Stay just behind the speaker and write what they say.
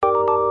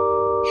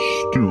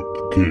Stoop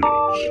Kids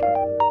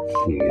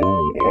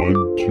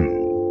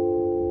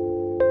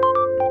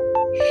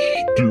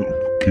 412. Stoop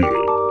Kids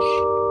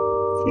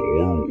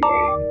 412.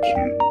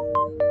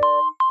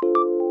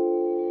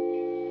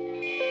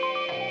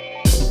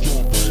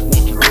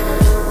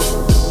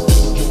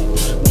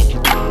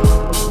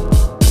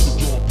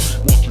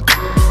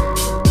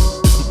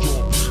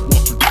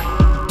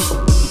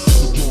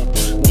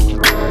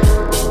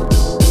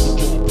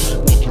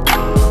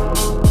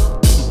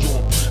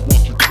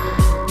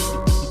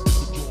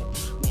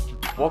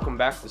 Welcome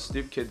back to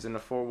Stoop Kids in the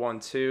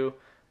 412.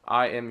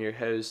 I am your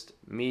host,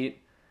 Meat.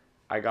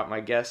 I got my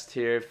guest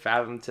here,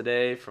 Fathom,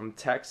 today from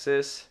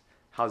Texas.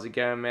 How's it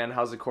going, man?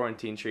 How's the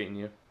quarantine treating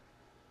you?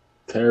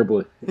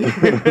 Terribly.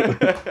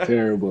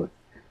 Terribly.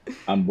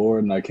 I'm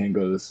bored and I can't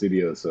go to the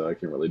studio, so I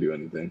can't really do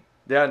anything.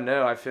 Yeah,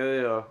 no, I feel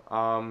you.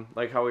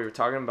 Like how we were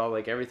talking about,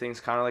 like everything's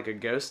kind of like a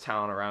ghost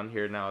town around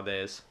here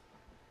nowadays.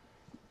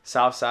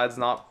 Southside's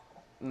not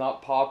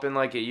popping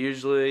like it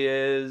usually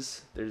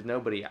is. There's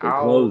nobody They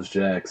out. closed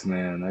Jack's,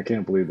 man. I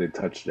can't believe they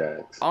touched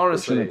Jack's.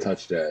 Honestly. They shouldn't have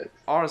touched Jack's.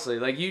 Honestly,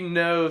 like you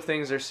know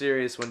things are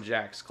serious when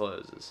Jack's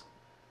closes.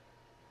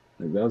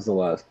 Like, that was the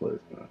last place,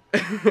 man.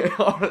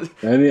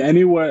 Honestly.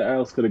 Anywhere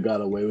else could have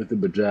got away with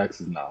it, but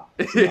Jack's is not.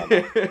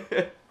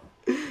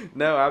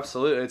 No,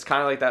 absolutely. It's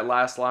kind of like that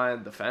last line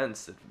of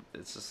defense.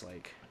 It's just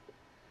like,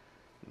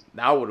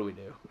 now what do we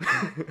do?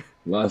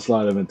 Last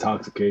line of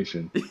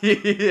intoxication.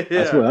 Yeah.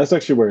 That's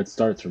actually where it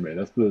starts for me.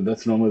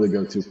 That's normally the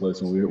go-to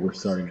place when we're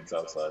starting at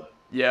Southside.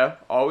 Yeah,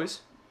 always?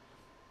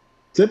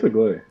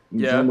 Typically. It's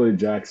Yeah. normally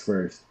Jack's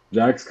first.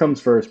 Jack's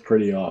comes first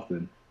pretty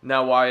often.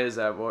 Now, why is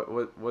that?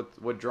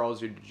 What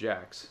draws you to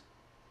Jack's?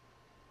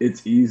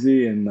 It's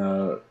easy and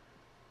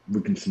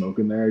we can smoke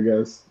in there, I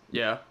guess.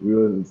 Yeah.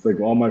 It's like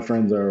all my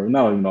friends are,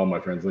 not even all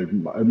my friends, like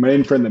my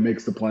main friend that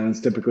makes the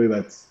plans, typically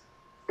that's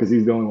because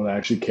he's the only one that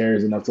actually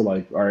cares enough to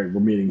like, all right, we're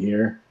meeting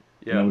here.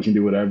 Yeah. And then we can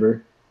do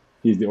whatever.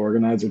 He's the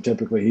organizer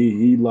typically.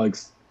 He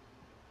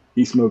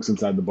smokes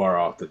inside the bar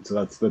often. So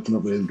that's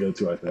normally his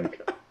go-to, I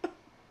think.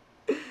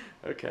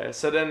 Okay,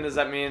 so then does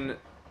that mean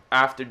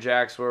after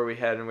Jack's, where are we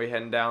heading? We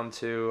heading down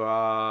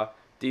to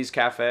D's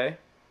Cafe?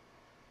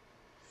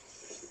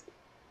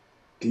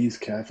 D's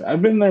Cafe.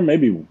 I've been there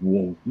maybe,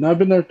 no, I've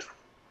been there,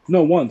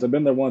 no, once. I've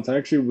been there once. I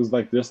actually was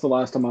like, just the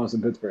last time I was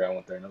in Pittsburgh, I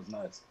went there and it was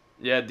nice.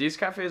 Yeah, D's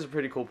Cafe is a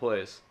pretty cool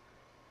place.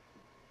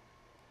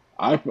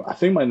 I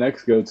think my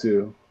next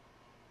go-to,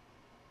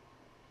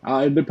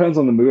 it depends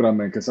on the mood I'm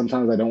in, because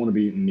sometimes I don't want to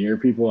be near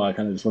people. I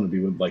kind of just want to be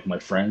with like my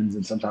friends,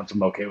 and sometimes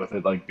I'm okay with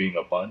it like being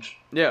a bunch.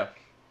 Yeah.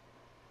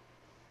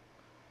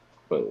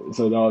 But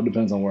so it all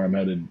depends on where I'm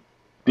headed.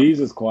 D's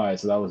is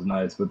quiet, so that was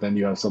nice. But then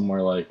you have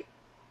somewhere like,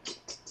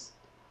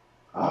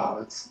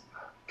 I'm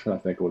trying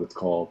to think of what it's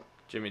called.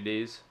 Jimmy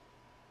D's.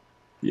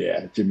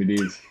 Yeah, Jimmy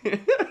D's.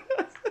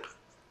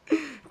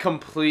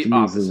 Complete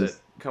Jimmy D's is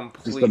opposite.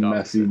 Complete Just a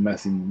opposite.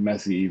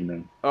 messy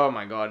evening. Oh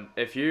my god.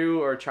 If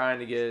you are trying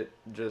to get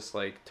just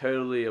like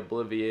totally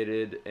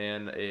obliviated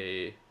in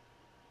a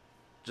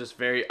just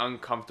very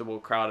uncomfortable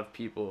crowd of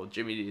people,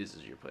 Jimmy D's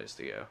is your place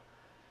to go.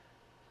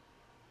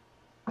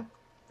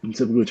 I'm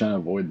typically trying to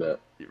avoid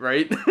that.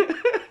 Right?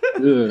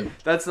 Yeah.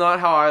 That's not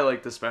how I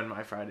like to spend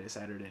my Friday,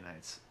 Saturday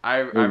nights.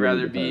 I'd really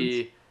rather depends.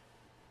 be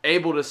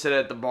able to sit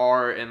at the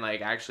bar and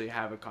like actually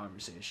have a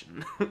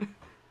conversation.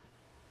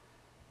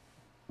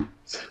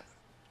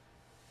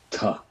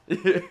 Tough.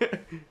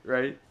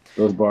 Right?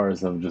 Those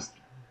bars I'm just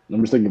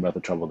thinking about the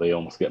trouble they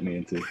almost get me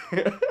into.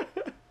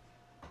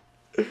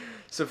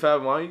 So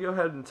Fab, why don't you go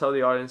ahead and tell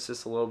the audience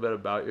just a little bit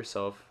about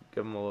yourself?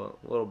 Give them a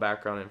little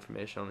background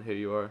information on who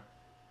you are.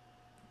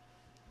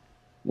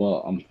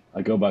 Well,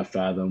 I go by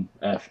Fathom,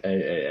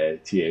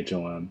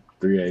 Faathom,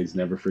 3 A's,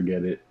 never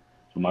forget it.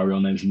 My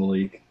real name's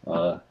Malik.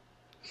 I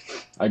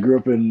grew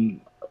up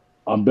on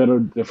better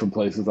different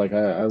places. Like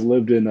I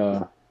lived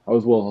in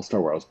I'll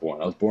start where I was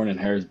born. I was born in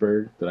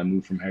Harrisburg. Then I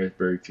moved from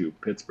Harrisburg to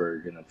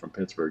Pittsburgh, and then from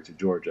Pittsburgh to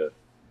Georgia,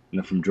 and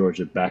then from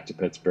Georgia back to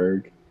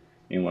Pittsburgh.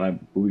 And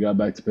when we got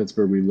back to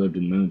Pittsburgh, we lived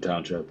in Moon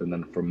Township, and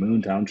then from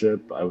Moon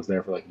Township, I was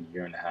there for like a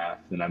year and a half.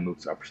 Then I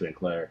moved to Upper St.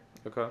 Clair.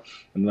 Okay.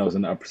 And then I was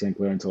in Upper St.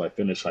 Clair until I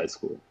finished high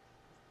school.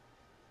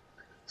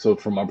 So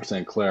from Upper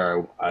St.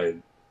 Clair, I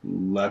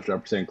left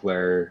Upper St.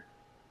 Clair,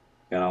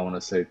 and I want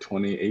to say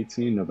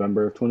 2018,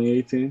 November of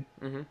 2018.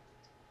 Mm-hmm.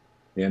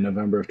 Yeah,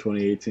 November of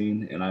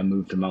 2018, and I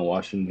moved to Mount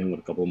Washington with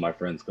a couple of my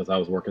friends because I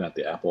was working at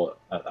the Apple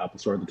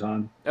store at the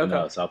time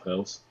in South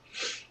Hills.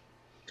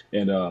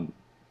 And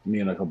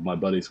me and a couple of my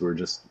buddies we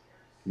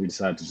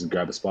decided to just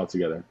grab a spot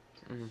together.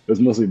 Mm-hmm. It was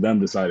mostly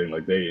them deciding.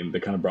 Like they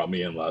kind of brought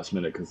me in last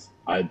minute because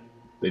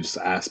they just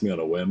asked me on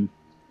a whim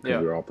because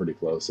we were all pretty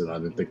close, and I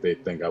didn't think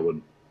they'd think I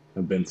would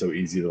have been so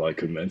easy to like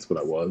convince, but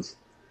I was.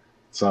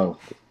 So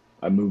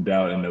I moved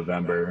out in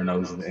November, and I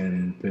was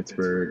in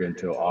Pittsburgh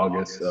until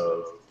August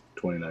of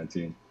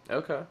 2019.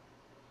 Okay.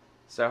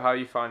 So how are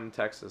you finding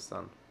Texas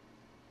then?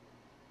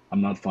 I'm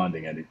not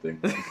finding anything.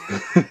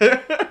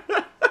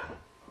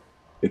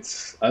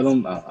 I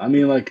don't know. I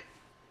mean, like,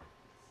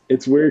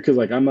 it's weird because,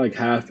 like, I'm, like,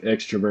 half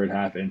extrovert,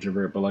 half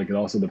introvert, but, like, it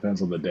also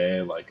depends on the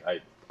day. Like,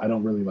 I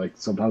don't really like.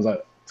 Sometimes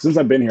since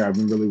I've been here, I've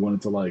been really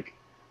wanted to like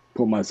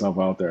put myself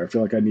out there. I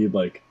feel like I need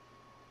like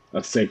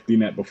a safety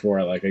net before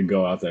I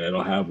go out there. I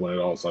don't have one at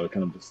all, so I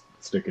kind of just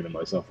stick it in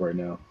myself right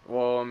now,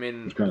 Well, I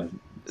mean, which kind of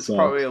it's sucks.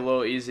 probably a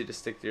little easy to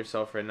stick to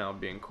yourself right now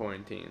being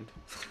quarantined.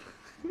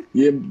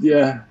 Yeah,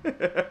 yeah.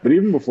 But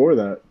even before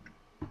that,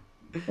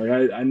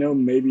 like I know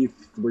maybe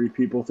three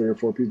or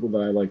four people that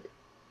I like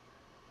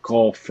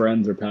call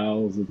friends or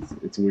pals.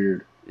 It's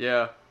weird.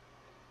 Yeah.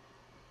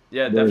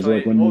 Yeah, Whereas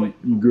like definitely. when Well,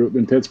 you grew up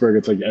in Pittsburgh,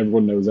 it's like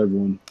everyone knows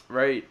everyone.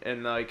 right,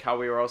 and like how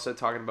we were also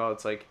talking about,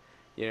 it's like,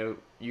 you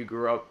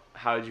grew up.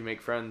 How did you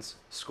make friends?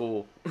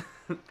 School.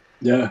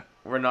 Yeah,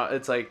 We're not.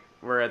 It's like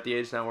we're at the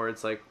age now where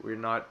it's like we're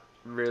not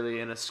really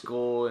in a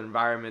school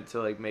environment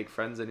to like make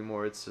friends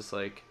anymore. It's just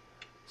like,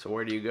 so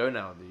where do you go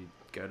now? Do you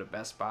go to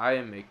Best Buy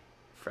and make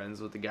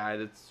friends with the guy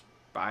that's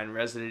buying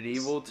Resident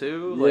Evil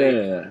too? Like,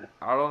 yeah.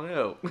 I don't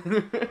know.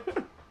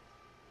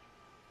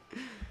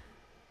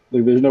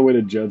 Like there's no way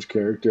to judge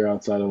character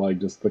outside of like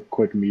just the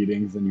quick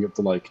meetings, and you have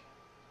to like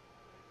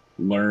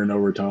learn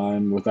over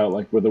time without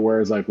like with the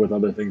whereas like with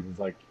other things it's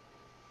like,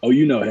 oh,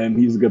 you know him,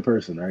 he's a good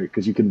person, right?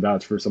 Because you can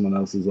vouch for someone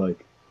else's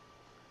like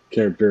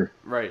character,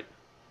 Right.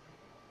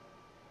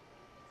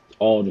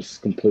 all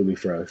just completely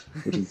fresh,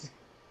 which is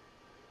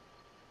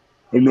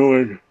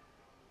annoying.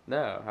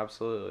 No,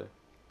 absolutely.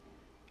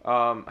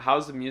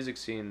 How's the music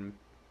scene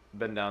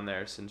been down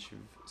there since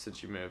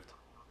you moved?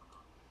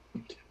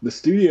 The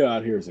studio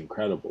out here is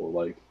incredible.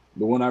 Like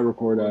the one I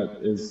record at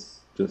is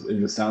just it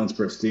just sounds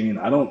pristine.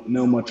 I don't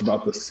know much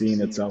about the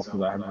scene itself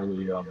because I haven't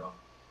really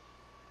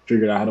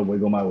figured out how to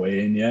wiggle my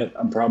way in yet.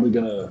 I'm probably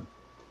gonna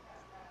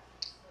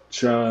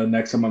try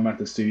next time I'm at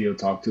the studio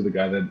talk to the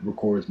guy that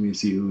records me,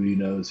 see who he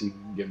knows he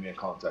can get me in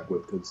contact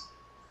with, because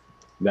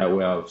that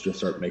way I'll just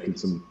start making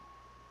some.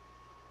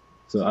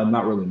 So I'm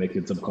not really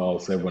making some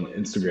calls. Say when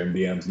Instagram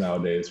DMs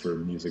nowadays for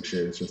music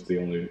shit, it's just the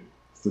only.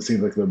 It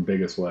seems like the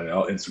biggest way.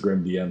 I'll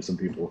Instagram DM some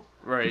people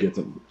to Right. get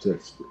some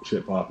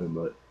shit popping,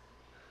 but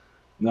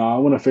no, I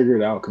want to figure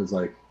it out because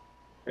like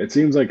it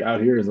seems like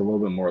out here is a little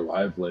bit more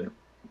lively.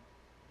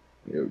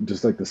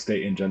 Just like the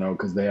state in general,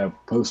 because they have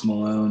Post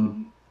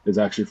Malone is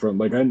actually from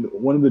like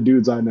one of the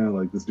dudes I know,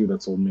 like this dude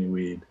that sold me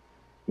weed,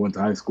 went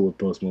to high school with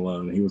Post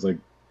Malone, and he was like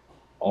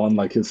on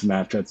like his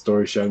Snapchat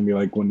story showing me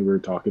like when we were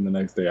talking the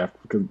next day after,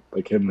 because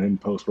like him and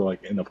Post were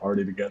like in a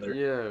party together.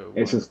 Yeah.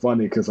 It's just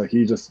funny because like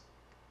he just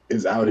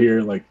is out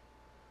here like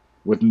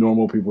with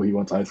normal people he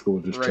went to high school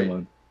with, just Right.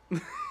 chilling.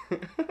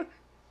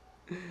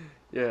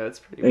 Yeah, it's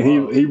pretty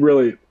And wild. he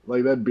really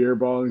like that beer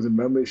bongs and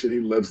memory shit. He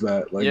lives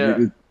that. Like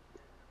Yeah.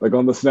 like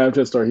on the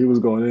Snapchat story, he was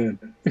going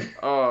in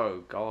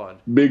Oh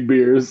God. big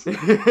beers,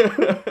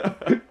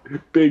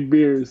 big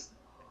beers.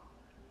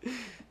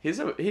 He's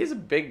a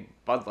big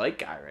Bud Light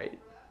guy, right?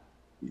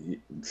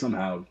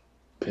 Somehow,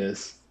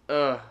 piss.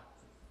 Not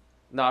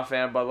a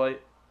fan of Bud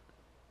Light.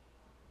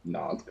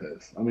 No, it's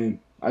piss. I mean,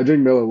 I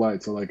drink Miller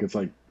Lite, so like it's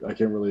like I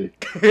can't really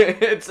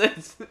it's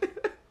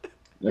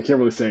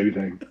say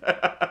anything.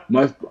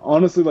 My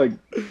honestly like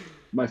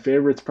my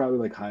favorite's probably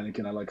like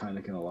Heineken. I like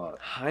Heineken a lot.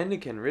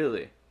 Heineken,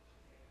 really?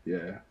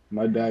 Yeah,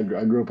 my dad.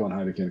 I grew up on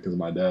Heineken because of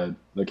my dad.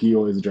 Like he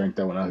always drank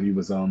that he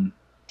was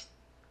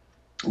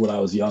when I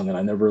was young, and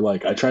I never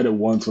like I tried it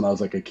once when I was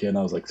like a kid. And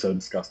I was like so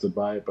disgusted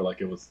by it, but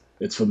like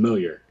it's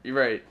familiar, You're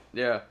right.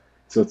 Yeah.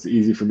 so it's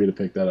easy for me to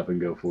pick that up and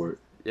go for it.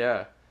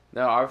 Yeah.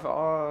 No, I've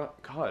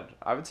God,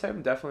 I would say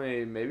I'm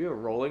definitely maybe a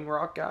Rolling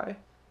Rock guy.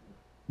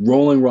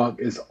 Rolling Rock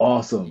is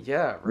awesome.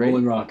 Yeah, right.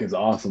 Rolling Rock is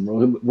awesome.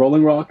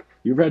 Rolling Rock.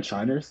 You ever had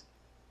Shiners?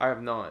 I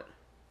have not.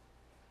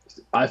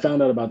 I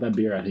found out about that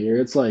beer out here.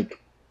 It's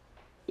like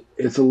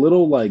it's a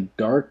little like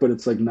dark, but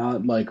it's like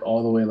not like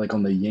all the way like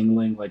on the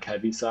Yingling like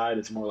heavy side.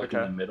 It's more like in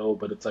Okay. the middle,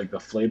 but it's like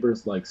the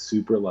flavor's like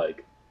super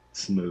like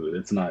smooth.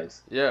 It's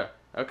nice. Yeah.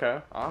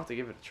 Okay. I'll have to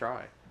give it a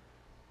try.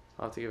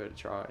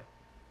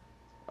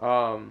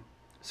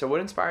 So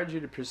what inspired you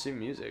to pursue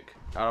music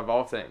out of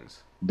all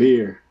things?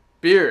 Beer.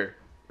 Beer.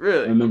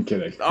 Really? And I'm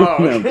kidding. Oh,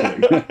 No, I'm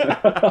okay.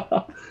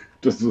 kidding.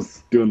 Just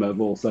was doing that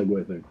little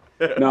segue thing.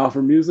 Now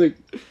for music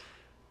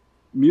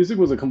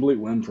was a complete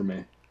win for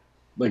me.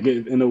 Like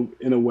in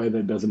a way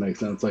that doesn't make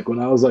sense. Like when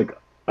I was like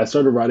I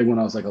started writing when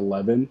I was like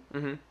 11,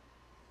 Mhm.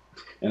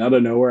 and out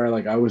of nowhere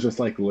like I was just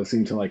like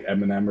listening to like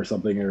Eminem or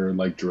something or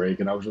like Drake,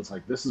 and I was just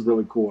like this is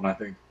really cool, and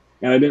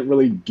I didn't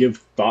really give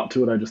thought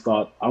to it. I just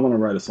thought I want to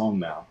write a song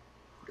now.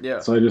 Yeah.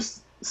 So I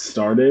just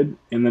started,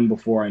 and then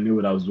before I knew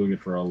it, I was doing it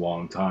for a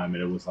long time,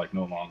 and it was like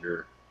no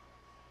longer.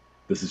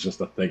 This is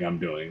just a thing I'm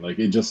doing. Like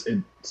it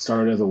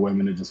started as a whim,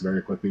 and it just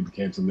very quickly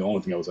became something. The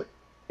only thing I was like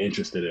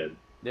interested in.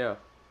 Yeah.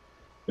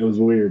 It was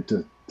weird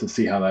to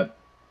see how that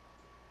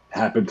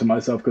happened to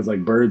myself, because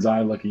like bird's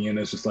eye looking in,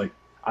 it's just like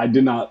I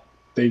did not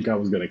think I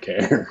was gonna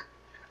care.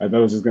 I thought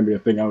it was just gonna be a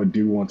thing I would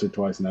do once or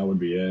twice, and that would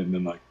be it. And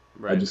then like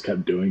Right. I just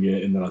kept doing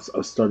it, and then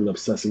I started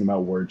obsessing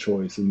about word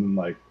choice, and then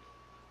like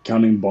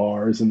counting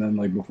bars, and then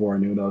like before I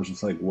knew it, I was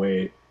just like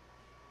way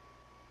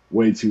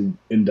too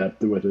in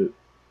depth with it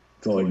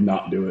to like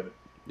not do it.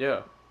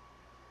 Yeah.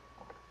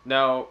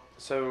 Now,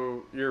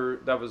 So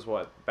that was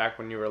what, back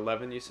when you were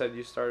 11? You said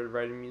you started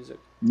writing music.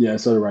 Yeah, I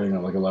started writing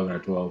at like 11 or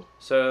 12.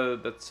 So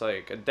that's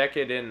like a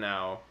decade in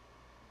now.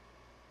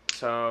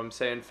 So I'm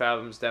saying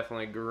Fathom's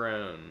definitely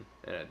grown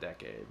in a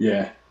decade.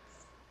 Yeah,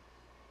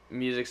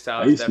 Music I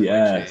styles used to be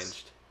definitely ass.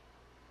 changed.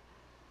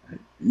 It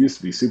used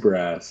to be super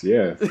ass.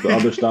 Yeah, the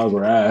other styles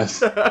were ass.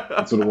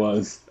 That's what it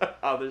was.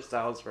 Other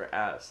styles were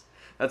ass.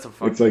 That's a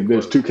fucking It's like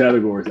there's quote. two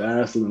categories: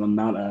 ass and then I'm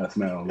not ass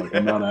now. Like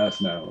I'm not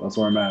ass now. That's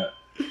where I'm at.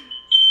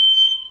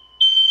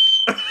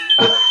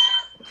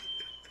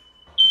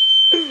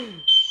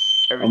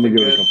 I'm gonna Everything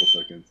give it a good? couple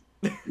seconds.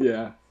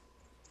 Yeah, I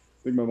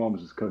think my mom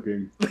was just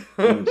cooking,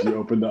 and then she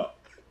opened up.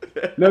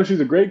 No, she's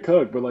a great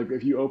cook, but like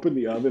if you open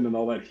the oven and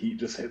all that heat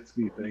just hits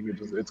the thing,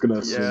 it's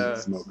gonna Yeah.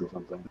 smoke or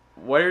something.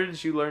 Where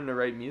did you learn to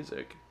write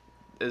music?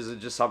 Is it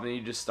just something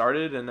you just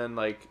started and then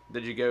like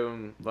did you go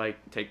and like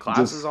take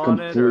classes Just on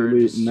it or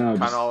completely- just no, kind of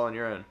just- all on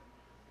your own?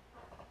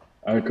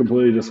 I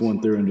completely just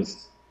went through and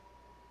just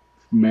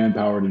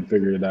manpowered and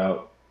figured it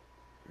out.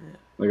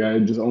 Like I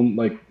just own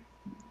like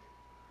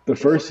the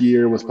first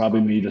year was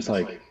probably me just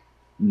like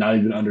not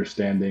even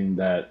understanding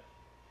that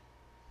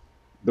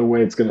the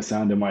way it's gonna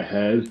sound in my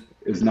head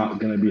is not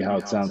gonna be how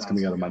it sounds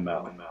coming out of my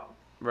mouth.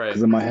 Right.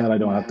 Because in my head I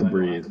don't have to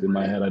breathe. In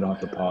my head I don't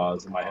have to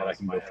pause. In my head I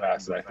can go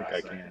faster. I think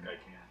I can.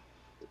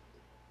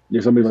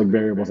 There's so many like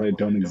variables that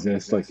don't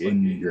exist like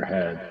in your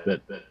head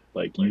that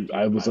like you.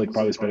 I was like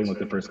probably spending like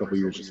the first couple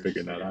years just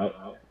figuring that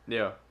out.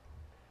 Yeah.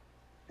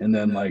 And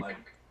then like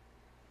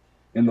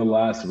in the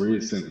last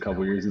recent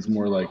couple years, it's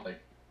more like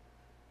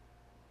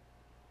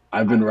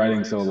I've been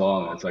writing so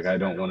long. It's like I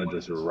don't want to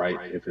just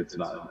write if it's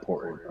not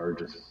important or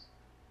just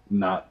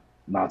not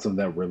something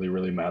that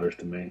really matters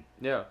to me.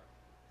 Yeah.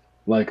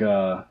 Like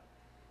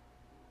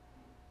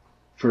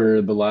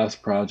for the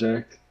last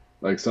project,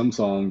 like some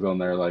songs on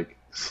there like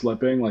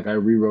Slipping, like I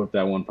rewrote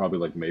that one probably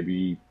like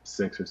maybe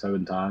 6 or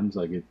 7 times.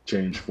 Like it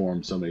changed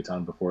form so many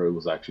times before it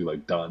was actually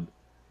like done.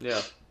 Yeah.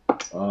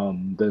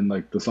 Then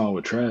like the song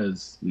with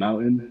Trez,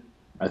 Mountain,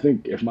 I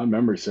think if my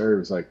memory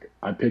serves, like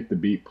I picked the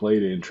beat,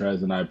 played it, and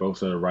Trez and I both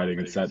started writing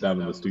and sat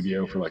down in the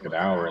studio for like an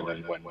hour and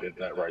then went and did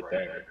that right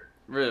there.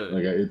 Really?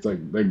 Like it's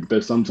like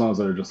there's some songs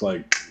that are just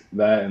like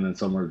that, and then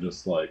some are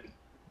just like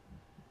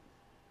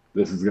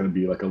this is gonna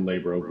be like a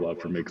labor of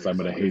love for me because I'm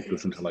gonna hate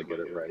this until I get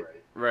it right.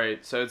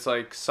 Right. So it's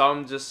like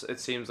some just it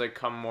seems like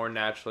come more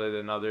naturally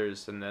than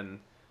others, and then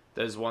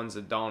there's ones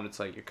that don't. It's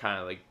like you're kind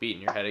of like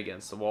beating your head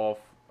against the wall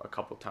a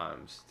couple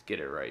times to get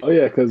it right. Oh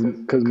yeah, because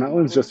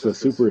Mountain's just a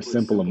super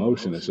simple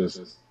emotion. It's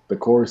just the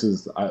chorus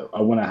is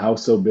I want a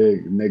house so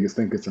big niggas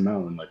think it's a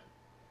mountain. Like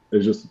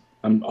there's just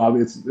I'm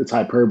obvious it's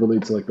hyperbole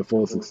to like the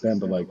fullest extent,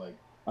 but like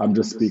I'm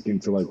just speaking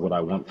to like what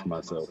I want for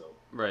myself.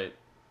 Right.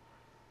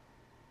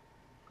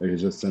 Like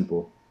it's just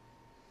simple.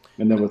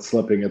 And then with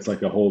Slipping, it's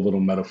like a whole little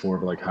metaphor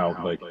of like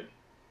how like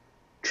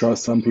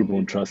trust some people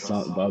and trust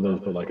some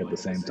others, but like at the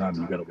same time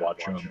you gotta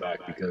watch your own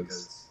back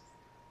because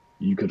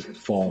you could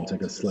fall and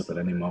take a slip at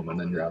any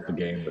moment and you're out the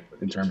game. But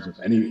in terms of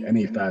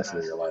any facet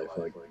of your life,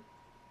 like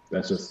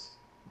that's just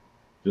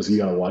you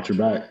gotta watch your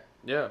back.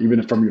 Yeah.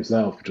 Even from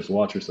yourself, just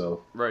watch yourself.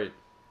 Right.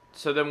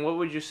 So then what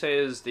would you say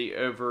is the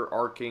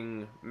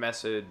overarching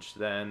message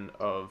then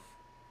of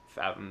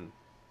Fathom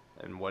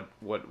and what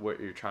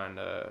you're trying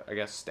to, I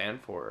guess,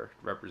 stand for,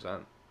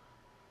 represent?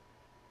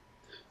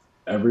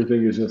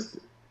 Everything is just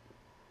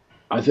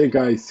I think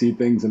I see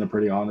things in a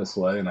pretty honest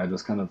way and I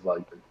just kind of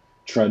like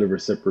try to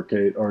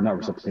relay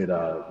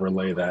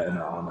that in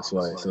an honest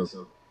way.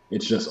 So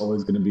it's just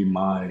always gonna be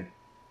my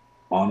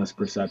honest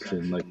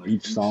perception. Like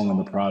each song on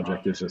the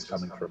project is just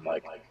coming from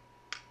like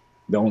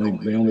the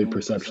only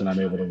perception I'm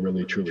able to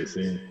really truly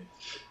see.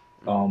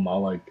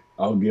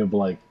 I'll give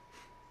like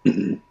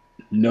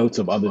notes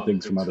of other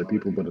things from other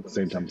people, but at the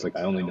same time it's like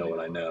I only know what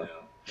I know.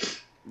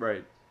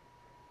 Right.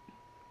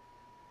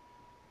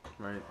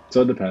 Right.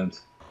 So it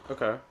depends.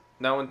 Okay.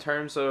 Now in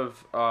terms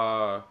of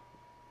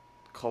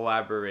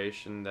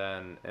collaboration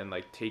then and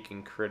like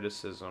taking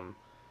criticism,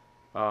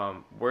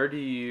 where do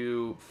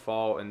you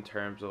fall in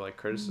terms of like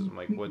criticism?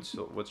 Like what's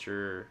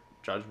your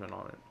judgment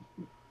on it?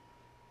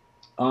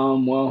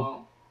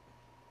 Well,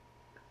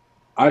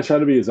 I try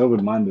to be as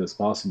open-minded as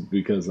possible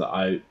because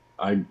I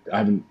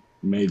haven't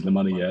made the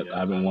money yet. I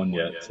haven't won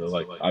yet. So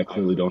like I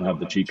clearly don't have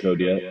the cheat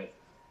code yet.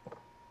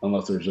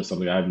 Unless there's just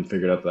something I haven't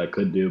figured out that I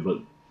could do, but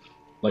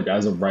like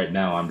as of right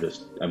now I'm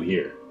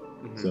here.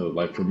 Mm-hmm. So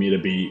like for me to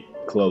be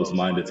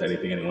closed-minded to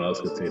anything anyone else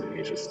could say to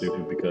me is just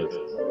stupid because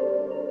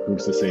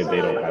who's to say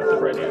they don't have the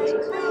right answer?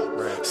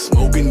 Right.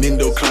 Smoking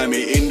Indo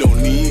climate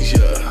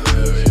Indonesia.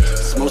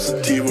 Smoke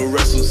sativa,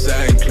 wrestle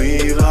San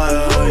Cleave.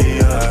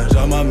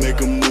 I might make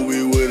a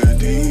movie with a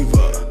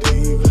diva.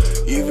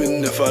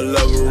 Even if I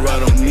love her, I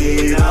don't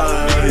need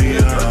her.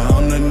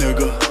 I'm the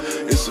nigga,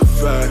 it's a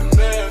fact.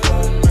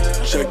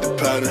 Check the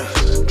pattern,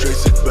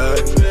 trace it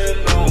back.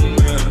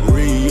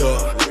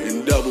 Re-up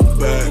and double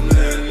back.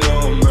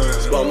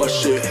 Spot my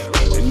shit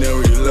and then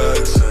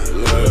relax.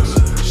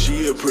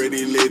 She a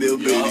pretty little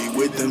bitty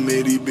with the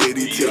itty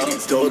bitty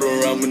titties. Told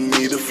her I'ma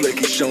need a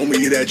flaky show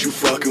me that you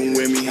fucking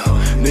with me.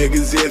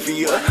 Niggas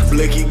iffy,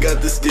 Blicky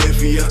got the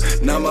stiffy.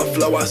 Now my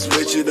flow, I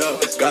switch it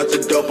up. Got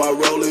the dope, I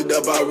roll it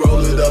up, I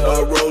roll it up,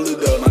 I roll it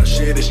up. My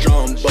shit is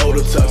strong,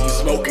 boulder tough. You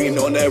smoking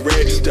on that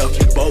red stuff.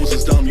 You bows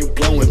is dumb, you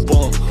blowing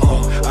bum.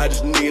 I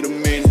just need a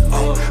minute,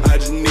 I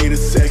just need a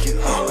second,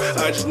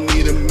 I just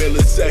need a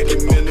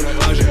millisecond.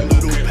 Minimize your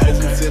little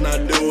peasants and I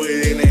do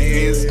it in an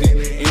instant.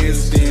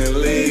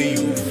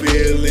 Instantly, you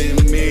feeling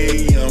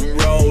me? I'm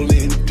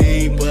rolling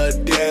deep,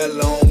 but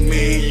that on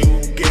me.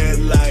 You get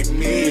like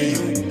me,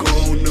 you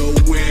gon' know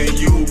when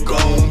you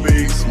gon'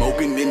 be.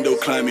 Smoking Indo,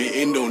 climbing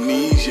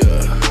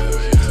Indonesia.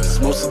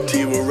 Smoke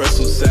sativa,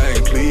 wrestle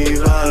sag,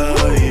 cleave.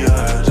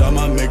 I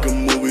might make a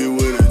movie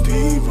with a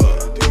diva.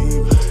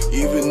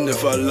 Even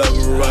if I love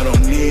her, I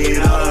don't need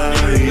her.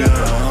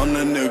 I'm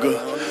the nigga,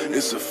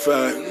 it's a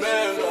fact.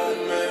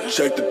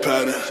 Check the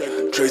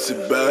pattern, trace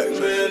it back.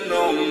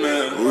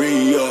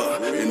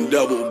 Re-up and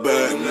double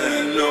back.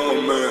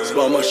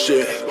 Spot my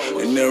shit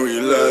and then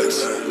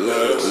relax.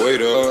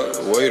 Wait up,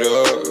 wait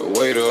up,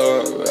 wait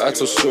up. I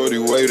told Shorty,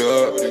 wait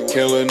up.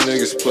 Can't let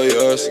niggas play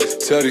us.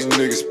 Tell these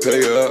niggas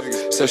pay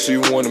up. Said she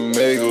wanna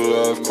make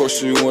love, of course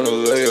she wanna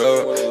lay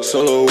up.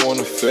 Solo on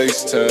the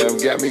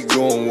FaceTime, got me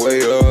going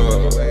way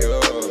up.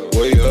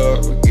 Way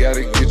up,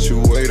 gotta get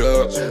you weight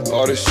up.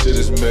 All this shit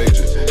is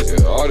major,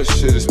 yeah, all this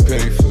shit is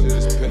painful.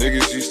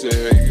 Niggas used to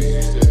hate me,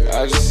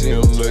 I just see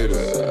them later.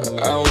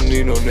 I don't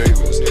need no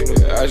neighbors,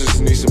 yeah, I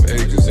just need some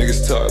acres.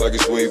 Niggas talk like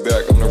it's way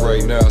back, I'm the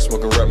right now.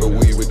 Smoking rapper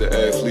weed with the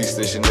athletes.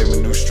 They should name a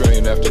new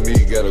strain after me.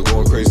 Got her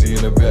going crazy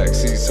in the back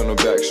seats on the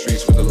back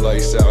streets with the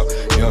lights out.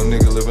 Young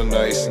nigga living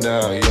nice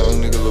now,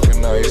 young nigga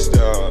looking nice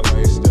now.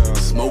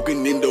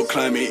 Smoking Indo,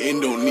 climbing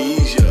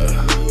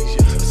Indonesia.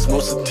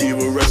 Smoke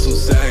sativa, wrestle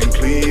sag,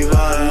 cleave.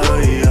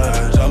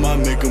 I might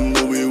make a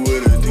movie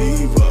with a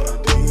diva.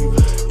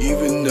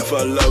 Even if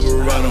I love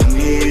her, I don't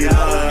need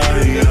her.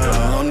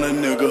 I'm the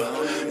nigga,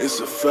 it's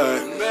a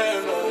fact.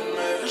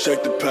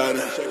 Check the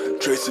pattern,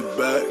 trace it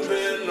back.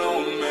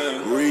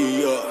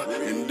 Re-up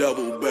and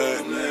double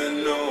back.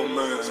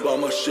 Spot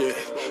my shit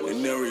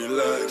and then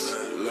relax.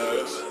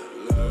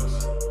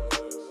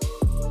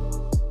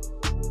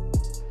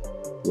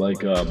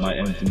 Like my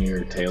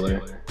engineer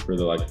Taylor for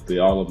the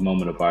Olive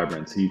Moment of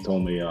Vibrance, he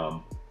told me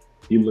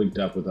he linked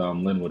up with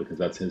Linwood because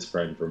that's his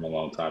friend from a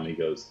long time. He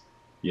goes,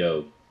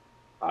 "Yo,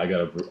 I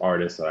got an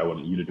artist that I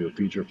want you to do a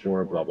feature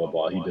for." Blah blah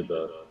blah.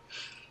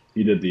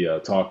 He did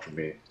the talk for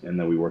me, and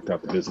then we worked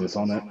out the business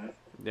on it.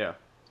 Yeah.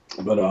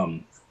 But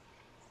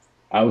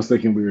I was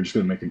thinking we were just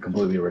gonna make a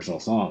completely original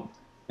song,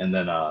 and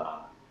then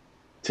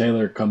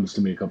Taylor comes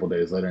to me a couple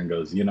days later and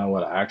goes, "You know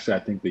what? Actually, I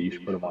think that you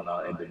should put him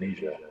on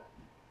Indonesia."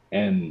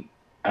 And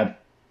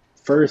at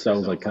first, I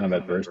was like kind of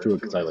adverse to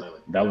it because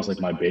that was like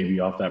my baby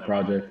off that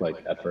project.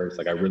 Like at first,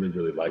 like I really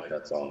really liked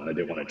that song and I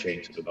didn't want to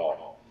change it at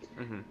all.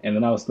 Mm-hmm. And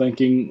then I was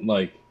thinking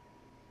like,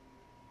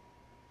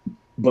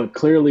 but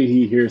clearly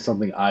he hears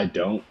something I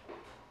don't,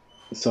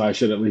 so I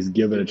should at least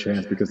give it a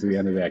chance because at the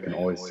end of the day, I can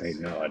always say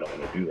no, I don't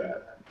want to do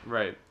that.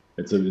 Right.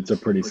 It's a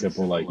pretty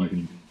simple like you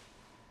can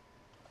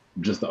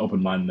just the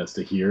open mindedness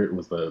to hear it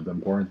was the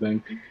important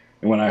thing.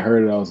 And when I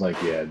heard it, I was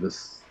like, yeah,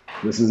 this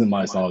isn't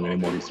my song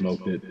anymore. He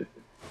smoked it.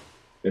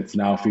 It's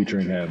now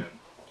featuring him,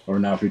 or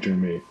now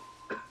featuring me.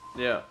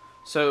 Yeah.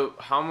 So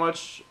how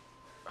much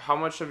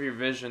of your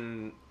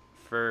vision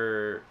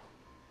for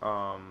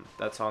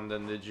that song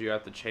then did you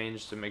have to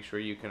change to make sure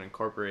you can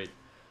incorporate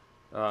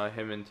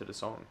him into the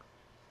song?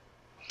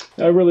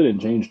 I really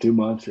didn't change too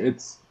much.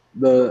 It's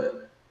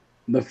the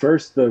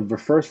first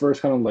verse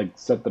kind of like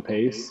set the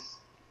pace,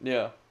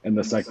 Yeah. and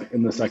the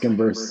second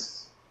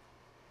verse,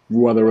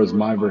 whether it was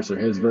my verse or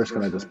his verse,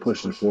 kind of just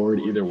pushed it forward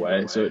either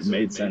way. So it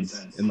made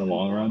sense in the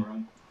long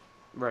run.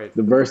 Right.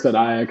 The verse that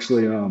I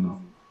actually had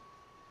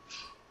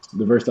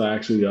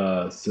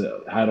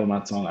on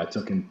that song, I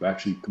took and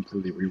actually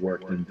completely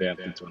reworked and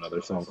vamped into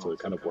another song, so it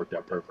kind of worked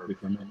out perfectly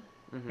for me.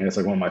 Mm-hmm. And it's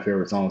like one of my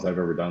favorite songs I've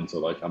ever done. So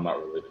like I'm not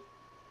really,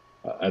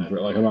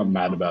 I'm not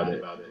mad about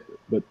it.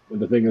 But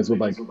the thing is with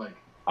like,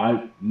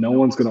 no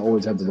one's gonna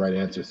always have the right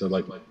answer. So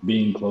like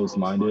being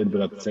close-minded,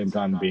 but at the same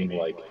time being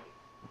like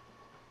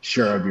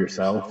sure of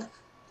yourself,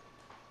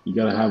 you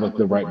gotta have like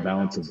the right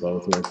balance of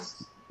both. Where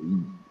it's,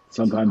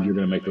 sometimes you're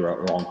gonna make the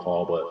wrong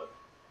call, but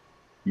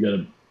you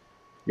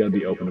gotta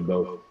be open to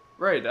both.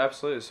 Right,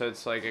 absolutely. So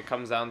it's like it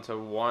comes down to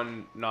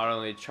one, not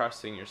only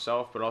trusting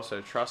yourself, but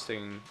also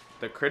trusting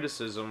the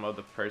criticism of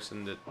the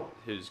person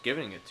who's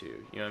giving it to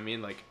you. You know what I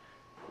mean? Like,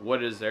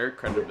 what is their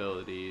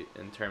credibility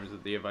in terms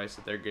of the advice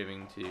that they're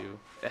giving to you?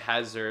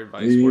 Has their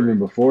advice Even worked?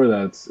 before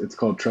that, it's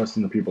called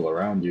trusting the people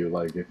around you.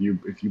 Like if you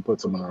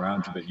put someone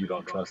around you that you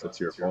don't trust,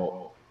 it's your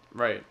fault.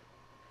 Right.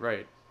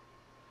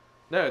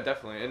 No,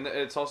 definitely. And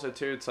it's also,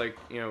 too, it's like,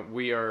 you know,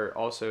 we are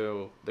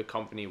also the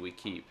company we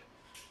keep.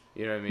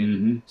 You know what I mean?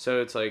 Mm-hmm.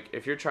 So it's like,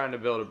 if you're trying to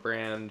build a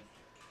brand,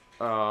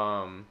 you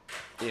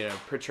know,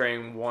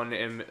 portraying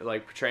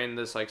portraying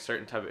this, like,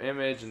 certain type of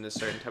image and this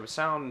certain type of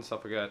sound and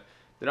stuff like that,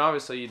 then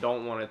obviously you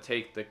don't want to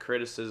take the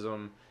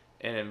criticism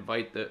and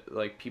invite the,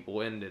 like,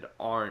 people in that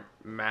aren't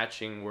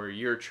matching where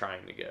you're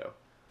trying to go.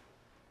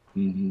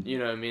 Mm-hmm. You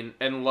know what I mean?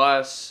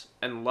 Unless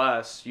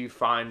you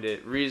find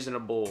it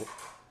reasonable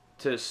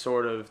to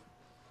sort of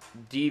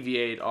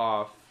deviate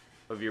off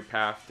of your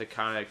path to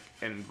kind of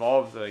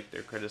involve like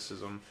their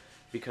criticism,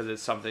 because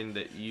it's something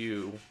that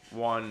you,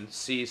 one,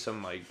 see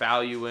some like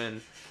value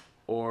in,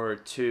 or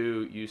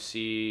two, you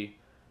see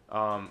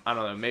I don't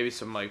know, maybe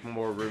some like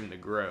more room to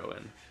grow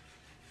in.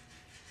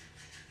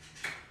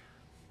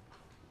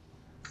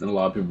 And a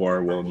lot of people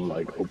are willing to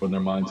like open their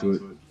mind to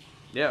it.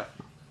 Yeah.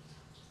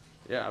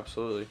 Yeah,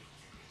 absolutely.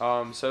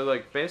 So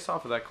like based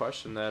off of that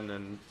question then,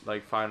 and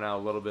like find out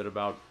a little bit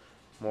about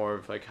more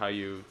of like how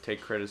you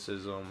take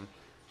criticism,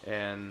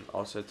 and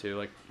also to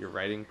like your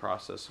writing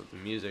process of the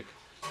music.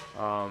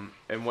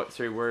 In what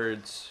 3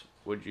 words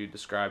would you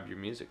describe your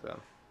music then?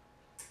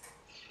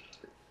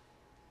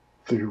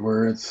 3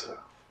 words.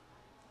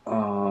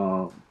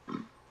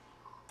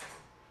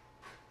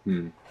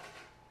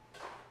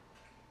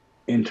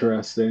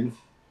 Interesting,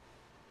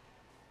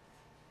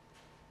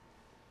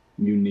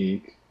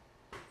 unique.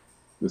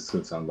 This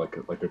could sound like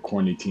a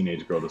corny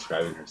teenage girl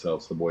describing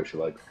herself. The boy she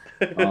likes.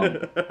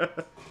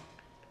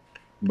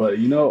 But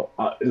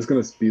it's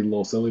gonna be a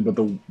little silly. But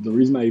the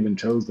reason I even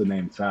chose the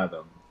name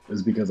Fathom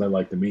is because I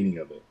like the meaning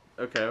of it.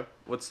 Okay,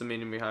 what's the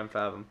meaning behind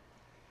fathom?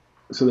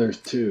 So there's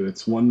two.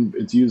 It's one.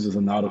 It's used as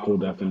a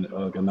nautical unit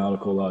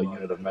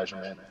of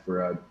measurement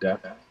for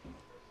depth.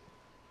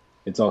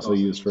 It's also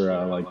used for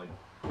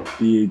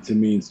to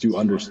means to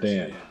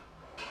understand.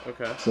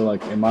 Okay. So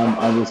like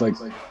I was like,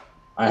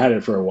 I had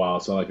it for a while.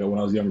 So like when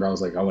I was younger, I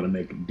was like, I want to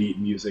make deep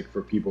music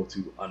for people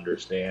to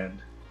understand.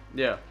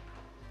 Yeah.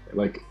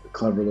 Like a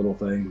clever little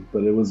thing,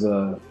 but it was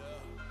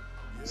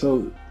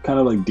so kind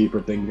of like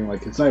deeper thinking.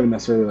 Like it's not even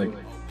necessarily like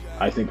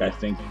I think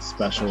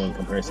special in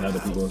comparison to other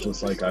people. It's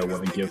just like I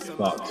want to give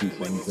thought to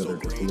things that are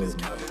just a little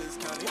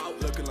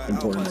more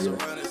important to you.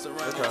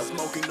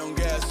 Smoking on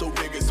gas, so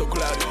big and so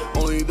cloudy.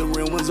 Only the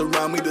real ones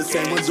around me, the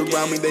same ones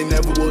around me, they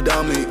never will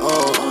down me.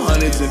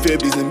 Hundreds and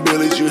fifties and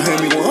billies, you hear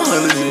me?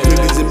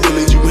 150s and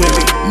billies, you hear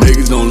me?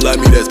 Niggas don't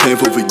like me, that's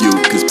painful for you.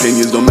 Cause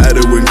opinions don't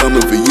matter when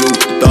coming for you.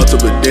 Thoughts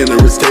of a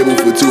dinnerist table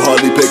for two,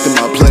 hardly picked in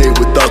my plate.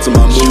 With thoughts of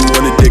my mood,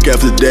 wanted dick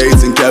after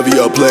dates and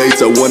caviar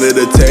plates. I wanted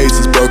a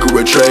taste, it's broker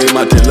a trade.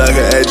 My dick like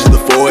an edge of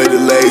the forehead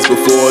lays.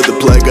 Before the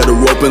play, got a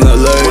rope in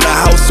LA. When a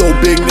house so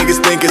big,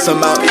 niggas think it's a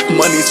mountain.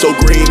 Money so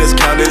green, it's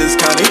counted, it's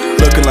counted.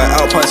 Looking like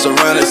Alpine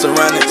surrounded.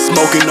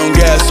 Smoking on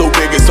gas, so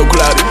big and so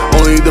cloudy.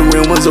 Only the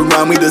real ones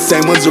around me, the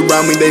same ones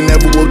around me, they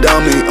never will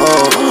down me.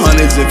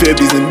 Hundreds and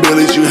fifties and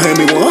billies, you hear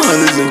me?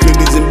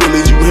 150s and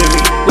billies, you hear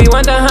me? We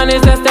want the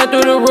hundreds that step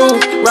through the roof.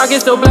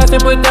 Rockets so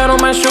blasted, put that on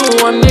my shoe.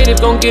 I'm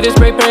native, gon' get it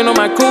spray paint on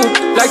my coupe.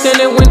 Black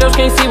tinted windows,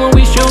 can't see when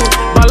we shoot.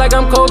 Ball like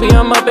I'm Kobe,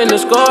 I'm up in the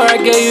score. I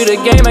gave you the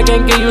game, I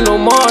can't give you no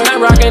more. Not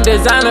rockin'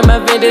 designer,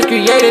 my vendors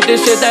created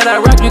this shit that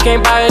I rock. You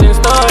can't buy it in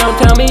store. Don't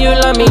tell me you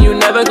love me, you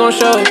never gon'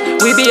 show it.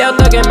 We be out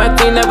thuggin', my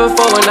team never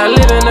forward. I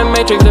live in the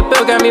matrix, the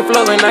pill got me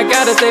flowing. I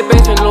gotta stay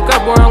patient, look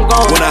up where I'm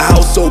going. When a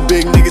house so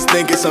big, niggas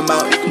think it's a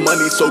mountain.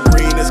 Money so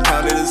green, it's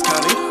counted, it's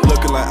counted.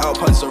 Looking like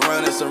Alpine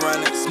surrounded.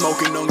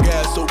 Smoking on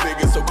gas, so big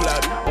and so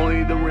cloudy.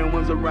 Only the real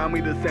ones around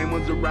me, the same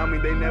ones around me,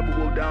 they never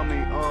will down me.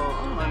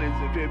 Hundreds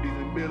and fifties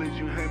and billies,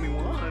 you hear me?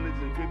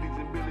 150s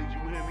and billies, you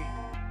hear me?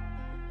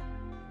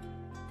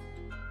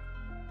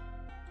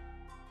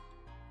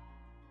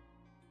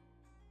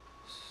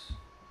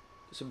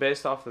 So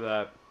based off of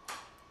that,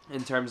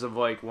 in terms of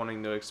like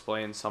wanting to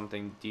explain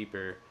something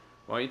deeper,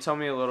 why don't you tell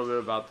me a little bit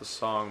about the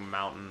song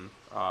Mountain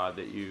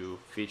that you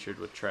featured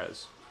with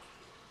Trez?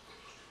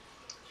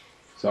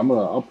 So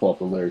I'll pull up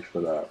the lyrics for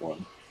that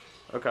one.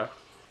 Okay.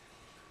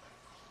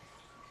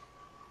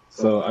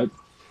 So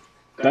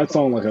that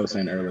song, like I was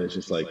saying earlier, is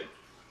just like,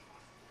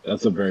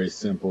 that's a very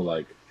simple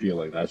like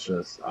feeling. That's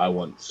just, I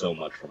want so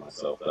much for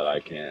myself that I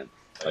can't,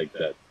 like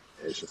that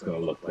it's just gonna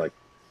look like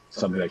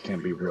something that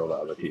can't be real to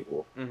other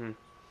people. Mm-hmm.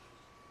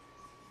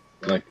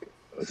 Like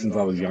since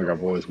I was younger,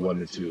 I've always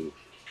wanted to.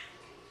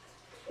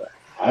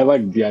 I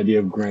like the idea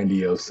of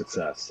grandiose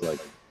success.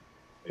 Like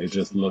it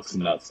just looks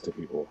nuts to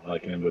people.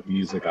 Like, and with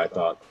music, I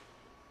thought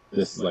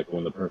this is like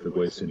one of the perfect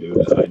ways to do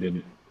it. I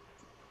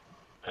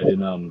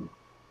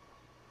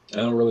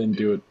don't really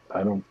do it.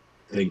 I don't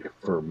think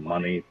for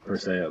money per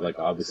se. Like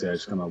obviously, I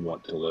just kind of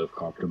want to live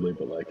comfortably,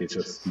 but like it's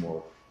just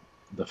more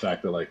the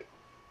fact that like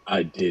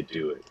I did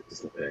do it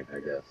is the thing, I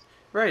guess.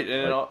 Right,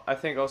 and Like, I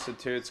think also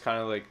too, it's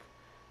kind of like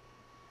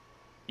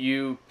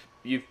you've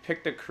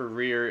picked a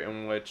career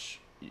in which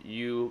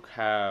you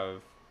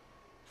have,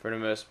 for the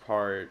most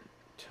part,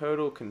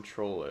 total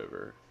control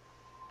over.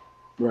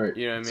 right.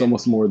 You know what I It's mean?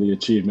 almost more the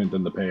achievement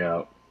than the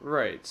payout.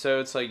 Right. So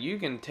it's like you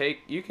can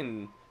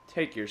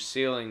take your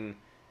ceiling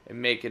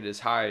and make it as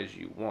high as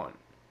you want.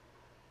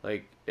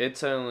 Like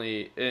it's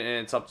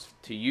it's up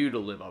to you to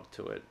live up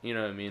to it. You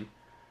know what I mean?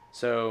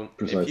 So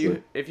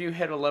Precisely. if you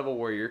hit a level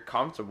where you're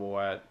comfortable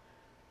at,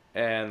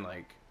 and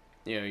like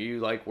you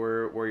like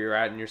where you're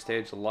at in your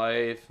stage of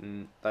life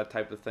and that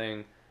type of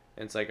thing,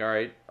 and it's like, all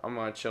right, I'm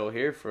gonna chill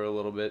here for a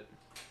little bit.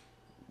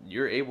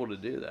 You're able to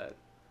do that.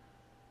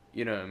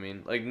 You know what I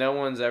mean? Like no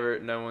one's ever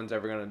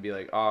gonna be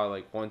like, oh,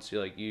 like once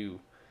you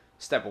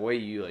step away,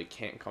 you like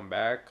can't come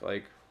back.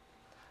 Like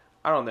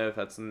I don't know if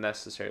that's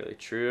necessarily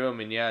true. I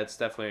mean, yeah, it's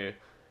definitely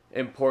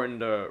important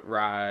to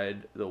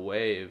ride the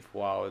wave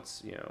while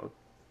it's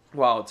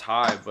while it's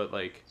high, but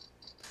like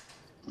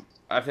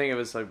I think it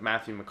was like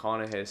Matthew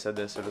McConaughey said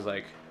this. It was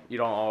like you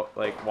don't all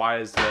like why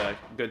is the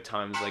good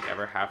times like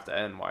ever have to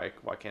end? Why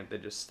can't they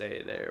just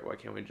stay there? Why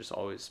can't we just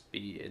always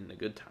be in the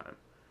good time?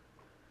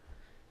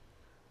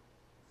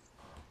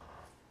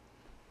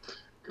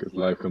 Because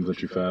life comes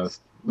at you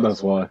fast.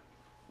 That's why.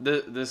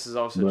 This is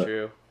also But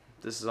true.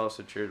 This is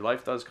also true.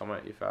 Life does come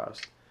at you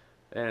fast,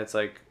 and it's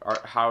like,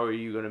 how are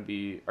you gonna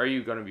be? Are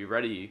you gonna be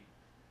ready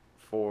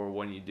for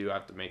when you do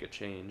have to make a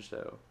change,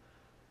 though?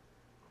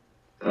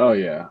 oh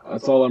yeah,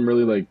 that's all I'm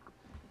really like.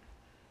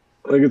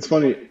 Like it's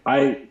funny.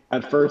 I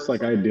at first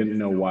like I didn't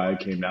know why I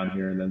came down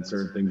here, and then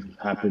certain things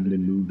happened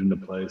and moved into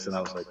place, and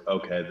I was like,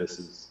 okay, this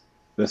is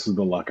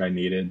the luck I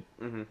needed.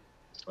 Mhm.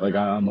 Like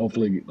I'm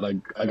hopefully like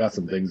I got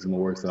some things in the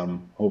works that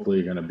I'm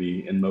hopefully gonna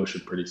be in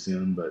motion pretty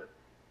soon, but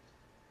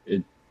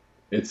it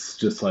it's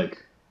just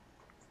like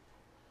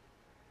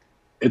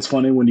it's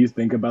funny when you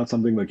think about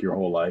something like your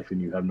whole life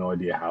and you have no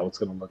idea how it's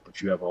gonna look,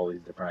 but you have all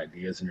these different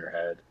ideas in your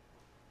head.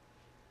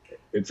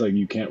 It's like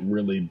you can't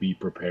really be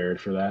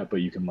prepared for that, but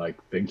you can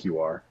like think you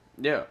are.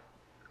 Yeah.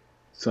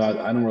 So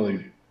I don't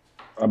really,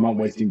 I'm not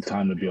wasting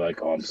time to be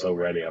like, oh, I'm so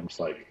ready. I'm just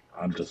like,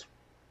 I'm just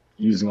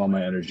using all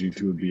my energy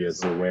to be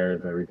as aware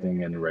of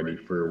everything and ready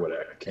for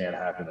what can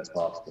happen as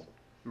possible.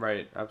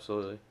 Right.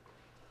 Absolutely.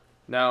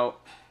 Now,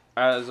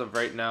 as of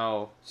right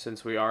now,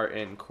 since we are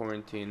in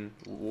quarantine,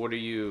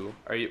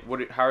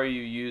 how are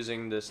you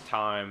using this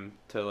time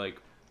to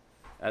like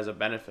as a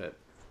benefit?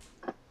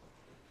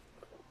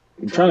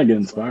 I'm trying to get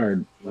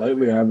inspired.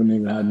 Lately, I haven't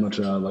even had much,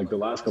 like the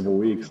last couple of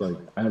weeks, like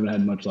I haven't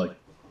had much like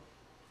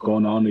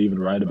going on to even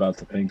write about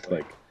to think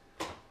like,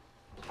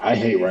 I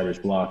hate writer's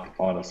block.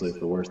 Honestly, it's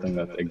the worst thing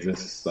that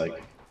exists.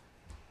 Like,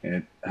 and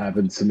it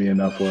happens to me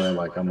enough where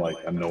like I'm like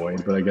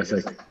annoyed. But I guess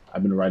like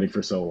I've been writing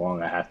for so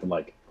long, I have to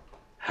like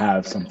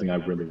have something I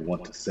really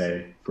want to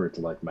say for it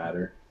to like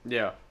matter.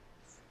 Yeah.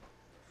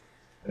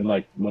 And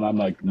like when I'm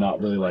like not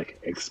really like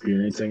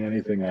experiencing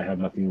anything, I have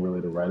nothing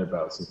really to write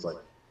about. So it's like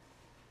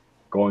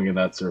going in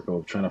that circle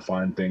of trying to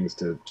find things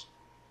to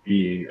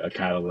be a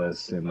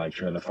catalyst and like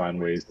trying to find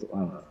ways to. I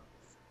don't know.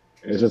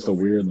 It's just a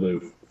weird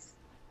loop.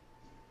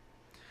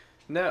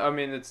 No, I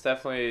mean it's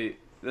definitely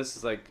this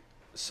is like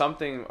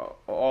something.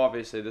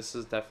 Obviously, this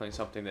is definitely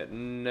something that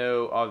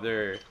no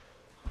other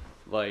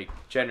like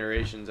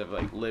generations have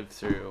like lived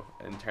through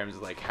in terms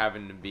of like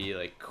having to be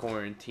like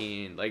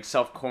quarantined, like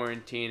self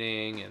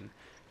quarantining,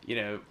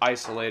 and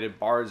isolated.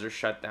 Bars are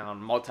shut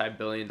down.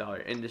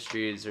 Multi-billion-dollar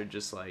industries are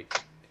just like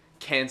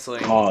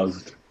canceling.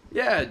 Paused.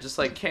 Yeah, just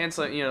like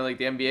canceling. Like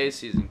the NBA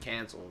season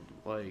canceled.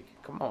 Like,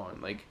 come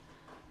on, like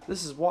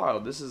this is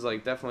wild. This is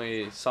like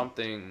definitely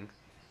something.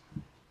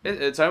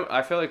 It's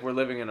I feel like we're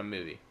living in a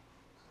movie.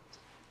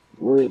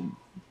 We're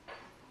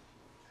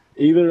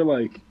either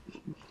like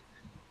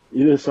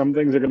either some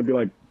things are gonna be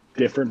like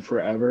different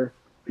forever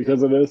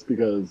because of this,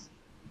 because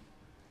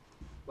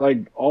like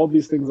all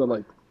these things that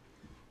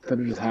are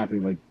just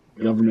happening, like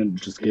government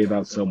just gave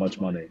out so much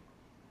money.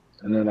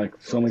 And then like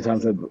so many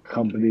times that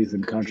companies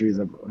and countries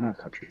have not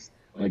countries,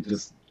 like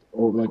just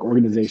or like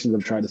organizations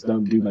have tried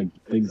to do like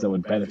things that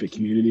would benefit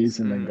communities,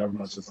 and then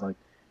government's just like,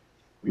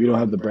 we don't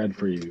have the bread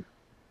for you.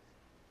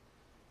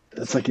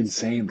 That's like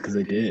insane because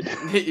they did.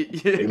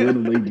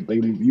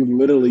 You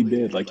literally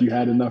did. Like you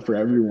had enough for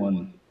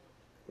everyone,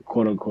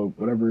 quote unquote,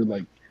 whatever.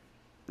 Like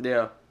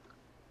Yeah.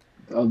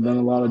 then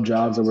a lot of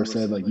jobs that were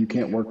said like you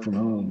can't work from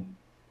home.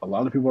 A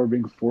lot of people are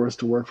being forced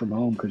to work from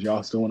home because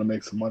y'all still want to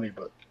make some money,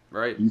 but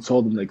Right. you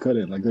told them they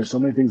couldn't. Like there's so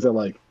many things that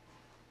like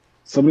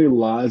so many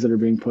lies that are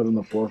being put on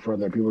the forefront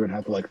that people are gonna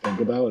have to like think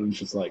about, and it's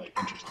just like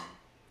interesting.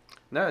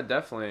 No,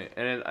 definitely,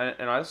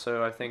 and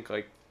also I think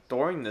like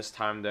during this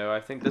time though, I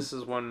think this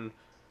is when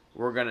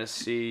we're gonna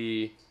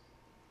see.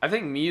 I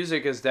think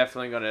music is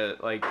definitely gonna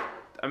like.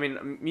 I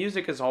mean,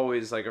 music is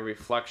always like a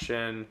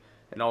reflection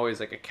and always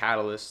like a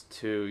catalyst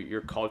to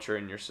your culture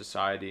and your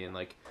society, and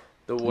like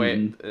the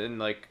way and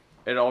like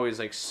it always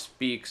like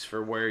speaks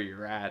for where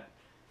you're at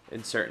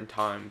in certain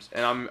times.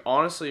 And I'm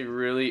honestly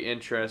really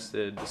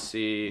interested to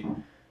see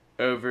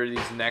over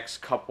these next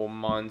couple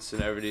months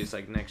and over these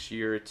like next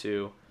year or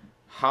two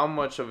how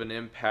much of an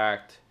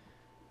impact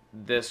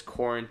this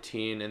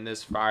quarantine and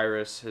this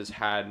virus has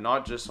had,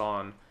 not just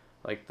on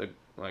like the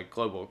like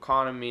global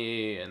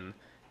economy and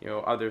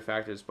other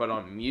factors, but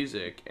on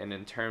music, and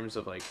in terms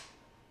of like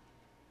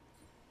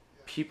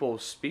people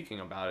speaking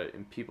about it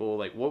and people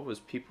like what was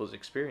people's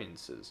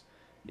experiences.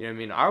 You know what I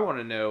mean? I want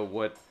to know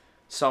what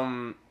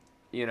some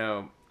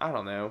I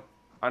don't know,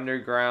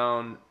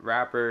 underground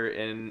rapper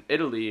in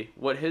Italy,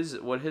 what his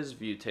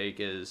view take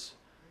is.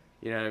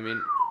 You know what I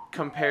mean?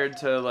 Compared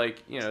to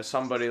like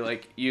somebody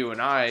like you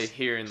and I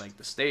here in like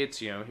the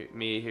States,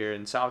 me here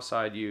in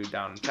Southside, you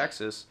down in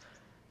Texas,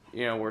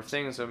 where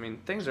things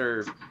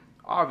are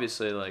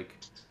obviously like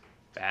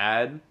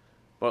bad,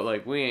 but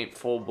like we ain't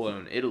full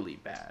blown Italy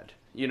bad.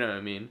 You know what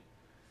I mean?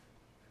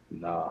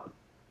 Nah.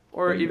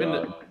 Or Thank even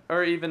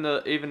God.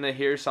 even to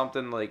hear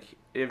something like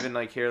even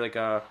like hear like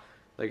a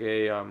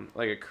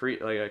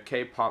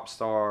K-pop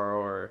star,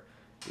 or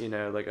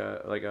like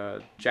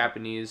a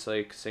Japanese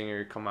like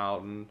singer come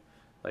out and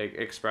like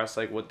express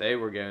like what they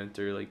were going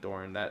through like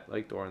during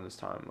this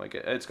time. Like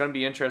it's gonna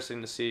be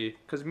interesting to see,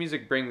 because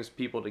music brings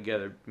people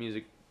together.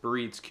 Music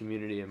breeds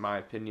community, in my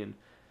opinion.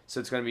 So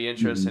it's gonna be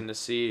interesting to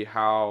see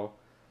how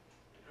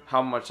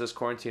much this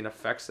quarantine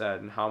affects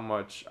that, and how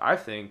much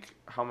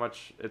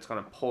it's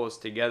gonna pull us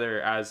together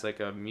as like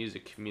a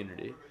music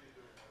community.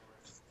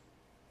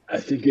 I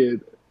think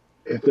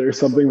if there's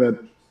something that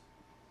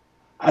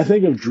I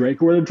think if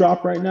Drake were to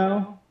drop right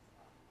now,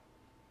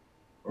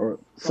 or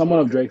someone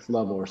of Drake's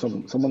level, or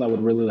someone that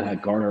would really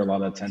have garner a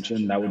lot of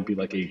attention, that would be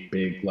like a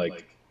big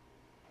like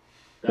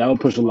that would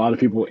push a lot of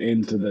people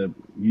into the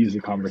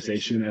music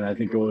conversation, and I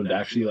think it would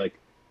actually like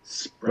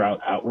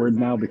sprout outward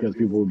now because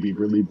people would be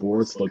really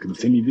bored, so they'll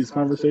continue these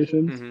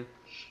conversations. Mm-hmm.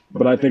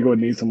 But I think it would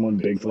need someone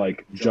big to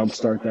like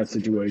jumpstart that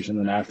situation,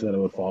 and after that it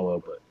would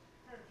follow. But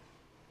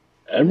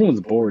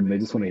everyone's bored and they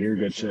just want to hear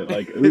good shit.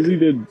 Like Uzi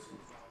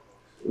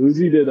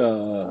did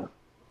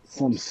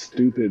some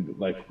stupid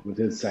like with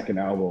his second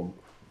album.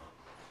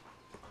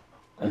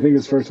 I think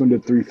his first one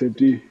did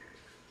 350.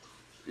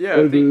 Yeah,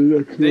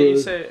 didn't you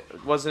say,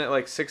 wasn't it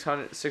like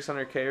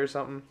 600K or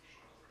something?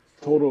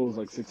 Total was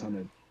like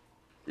 600.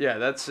 Yeah,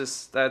 that's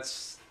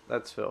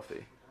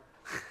filthy.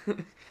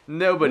 Like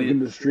Nobody. in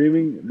the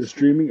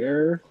streaming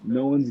era,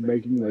 no one's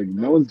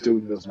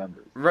doing those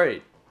numbers.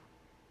 Right.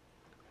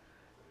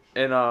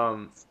 And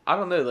I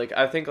don't know, like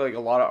I think like a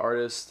lot of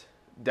artists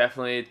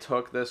definitely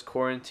took this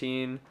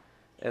quarantine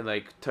and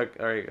like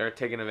are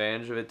taking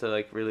advantage of it to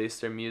like release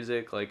their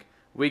music. Like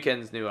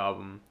Weeknd's new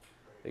album,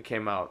 it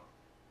came out.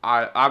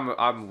 I'm a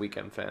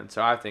Weeknd fan,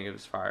 so I think it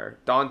was fire.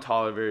 Don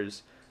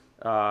Toliver's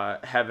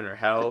Heaven or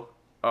Hell.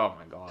 Oh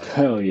my god.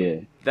 Hell yeah.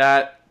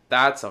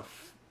 That's a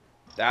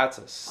slap.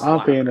 I'm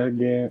finna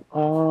get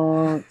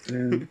on.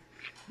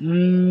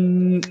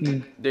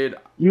 Dude,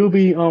 You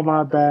be on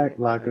my back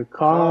like a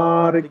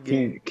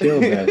cardigan.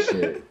 Kill that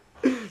shit.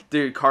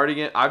 dude,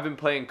 Cardigan. I've been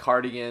playing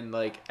Cardigan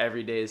like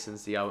every day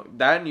since the album.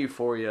 That and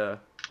Euphoria,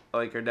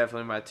 like, are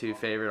definitely my two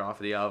favorite off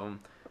of the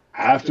album.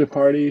 After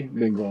Party,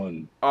 been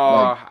going.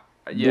 Oh,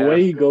 yeah. The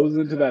way he goes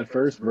into that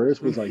first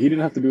verse was like he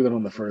didn't have to do that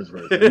on the first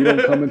verse. Like,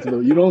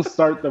 you don't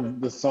start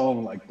the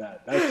song like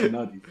that. That's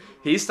nutty.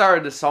 He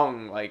started the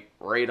song like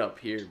right up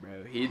here,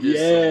 bro. He just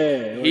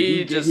Yeah,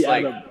 he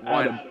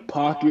out of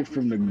pocket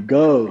from the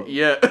go.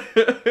 Yeah.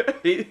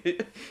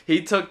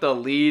 he took the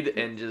lead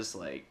and just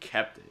like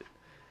kept it.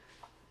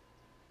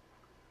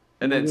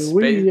 And then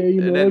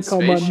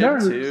Spaceship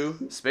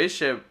too.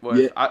 Spaceship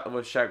with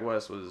Shaq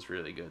West was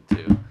really good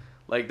too.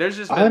 Like there's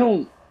just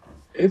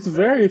It's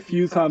very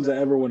few times I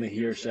ever want to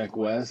hear Shaq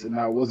West, and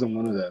that wasn't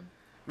one of them.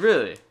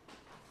 Really?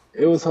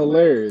 It was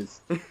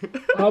hilarious.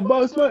 I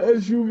bust my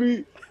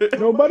SUV.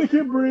 Nobody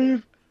can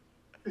breathe.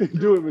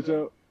 Do it,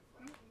 Michelle.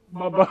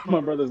 My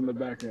brother's in the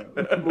background.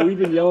 But we've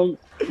been yelling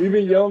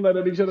that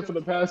at each other for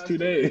the past 2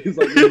 days,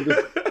 like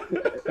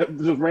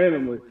just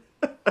randomly.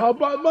 I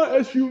bought my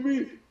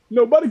SUV.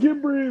 Nobody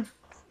can breathe.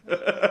 Like,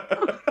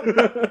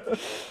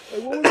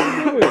 what was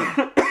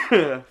he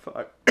doing?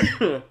 Fuck.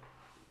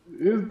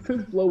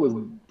 His flow was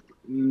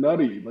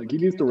nutty. Like he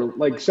needs to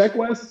like Shaq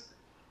West.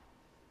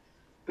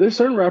 There's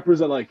certain rappers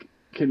that like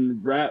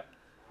can rap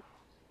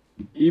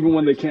even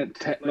when they can't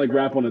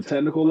rap on a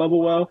technical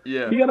level well.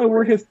 Yeah. He gotta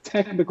work his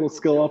technical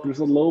skill up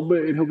just a little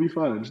bit, and he'll be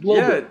fine. Just a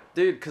little bit.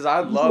 Dude, because I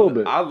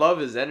love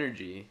his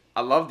energy.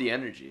 I love the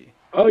energy.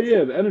 Oh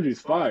yeah, the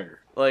energy's fire.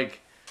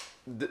 Like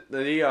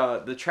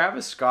the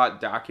Travis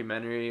Scott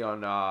documentary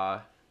on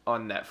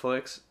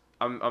Netflix.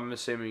 I'm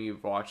assuming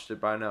you've watched it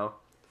by now.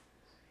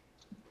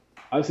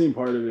 I've seen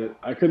part of it.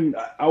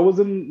 I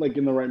wasn't like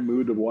in the right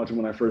mood to watch it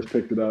when I first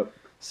picked it up.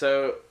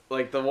 So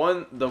like the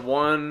one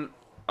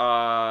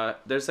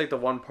there's like the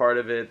one part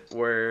of it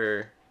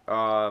where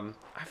I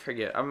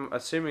forget. I'm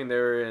assuming they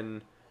were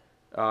in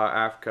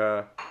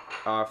Africa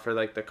for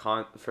like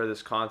for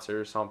this concert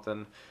or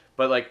something.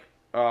 But like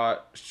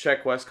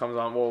Sheck West comes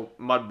on, well,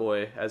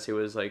 Mudboy, as he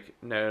was like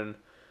known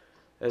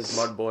as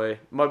Mudboy.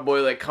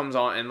 Mudboy like comes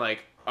on and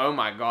like, oh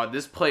my god,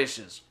 this place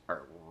just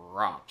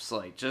erupts,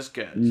 like just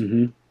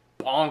goes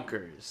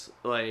bonkers.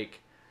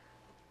 Like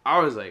I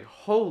was like,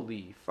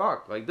 holy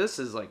fuck, like this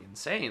is like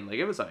insane. Like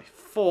it was like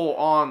full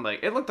on,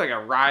 like it looked like a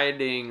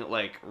riding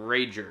like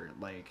rager.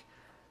 Like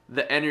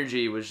the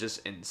energy was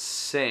just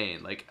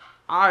insane. Like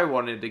I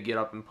wanted to get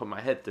up and put my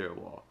head through a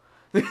wall.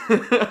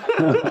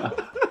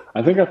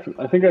 I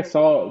think I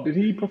saw. Did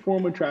he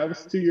perform with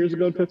Travis 2 years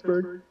ago in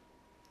Pittsburgh?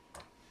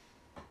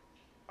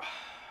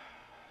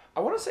 I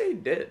want to say he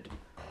did.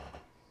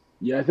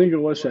 Yeah, I think it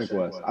was Sheck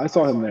West. I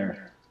saw him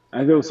there.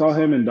 I saw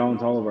him and Don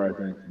Toliver. I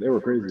think they were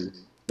crazy.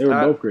 They were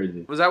both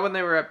crazy. Was that when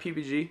they were at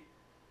PPG?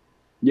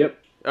 Yep.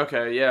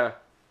 Okay. Yeah.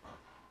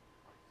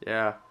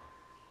 Yeah.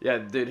 Yeah,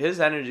 dude, his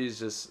energy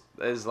is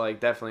like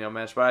definitely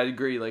unmatched. But I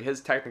agree, like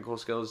his technical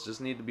skills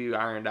just need to be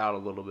ironed out a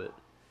little bit.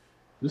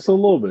 Just a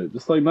little bit.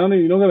 Just like none of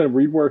you don't gotta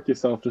rework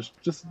yourself.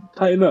 Just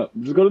tighten up.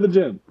 Just go to the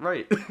gym.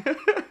 Right.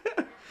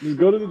 Just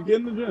get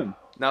in the gym.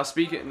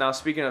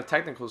 Speaking of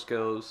technical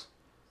skills,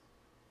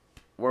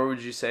 where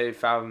would you say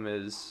Fathom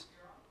is?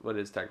 What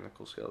is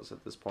technical skills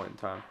at this point in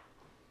time?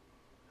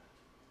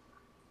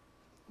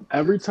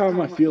 Every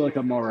time I feel like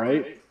I'm all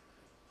right,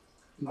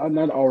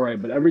 not all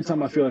right, but every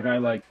time I feel like I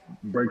like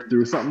break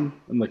through something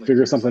and like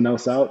figure something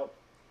else out,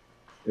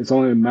 it's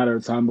only a matter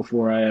of time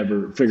before I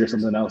ever figure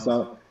something else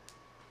out.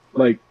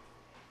 Like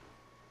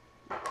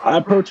I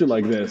approach it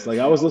like this. Like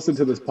I was listening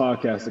to this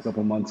podcast a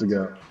couple months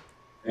ago,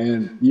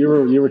 and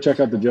you ever check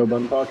out the Joe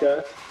Budden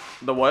podcast?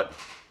 The what?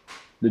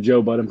 The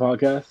Joe Budden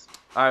podcast.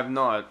 I have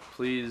not.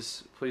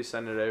 Please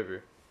send it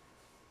over.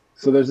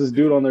 So there's this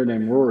dude on there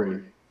named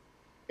Rory,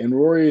 and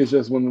Rory is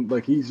just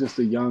he's just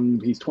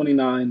he's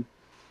 29,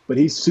 but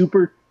he's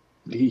super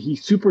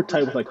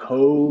tight with like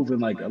Hove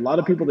and like a lot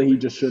of people that he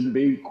just shouldn't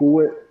be cool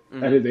with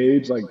at his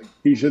age. Like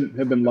he shouldn't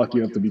have been lucky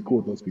enough to be cool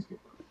with those people.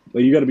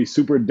 Like you got to be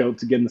super dope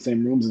to get in the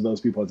same rooms as those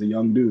people as a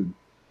young dude,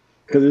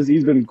 because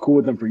he's been cool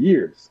with them for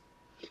years.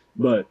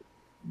 But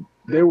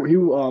he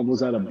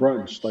was at a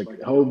brunch,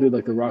 like Hove did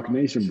like the Rock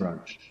Nation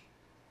brunch,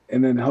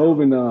 and then Hove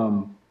and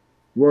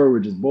Rory were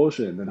just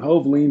bullshit. And then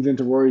Hove leans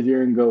into Rory's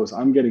ear and goes,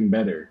 "I'm getting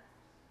better."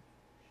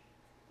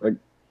 Like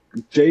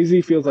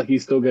Jay-Z feels like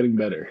he's still getting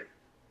better.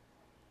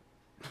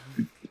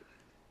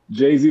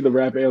 Jay-Z, the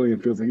rap alien,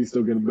 feels like he's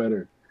still getting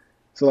better.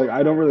 So like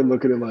I don't really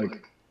look at it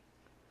like.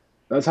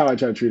 That's how I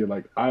try to treat it.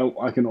 Like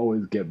I can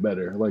always get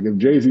better. Like if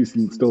Jay-Z's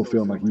still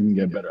feeling like he can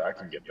get better, I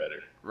can get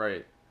better.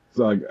 Right.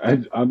 So like I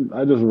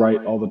just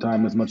write all the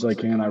time as much as I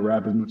can. I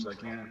rap as much as I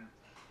can.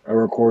 I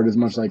record as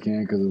much as I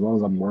can because as long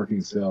as I'm working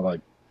still,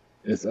 like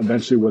it's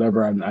eventually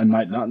whatever I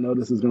might not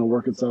notice is gonna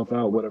work itself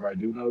out. Whatever I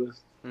do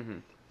notice. Mm-hmm.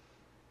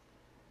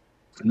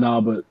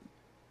 No, but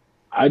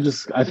I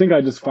think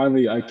I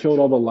killed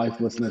all the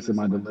lifelessness in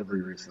my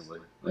delivery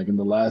recently. Like in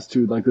the last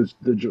two, like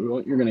the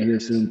you're gonna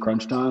hear soon,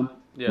 Crunch Time.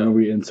 Yeah. When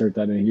we insert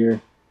that in here.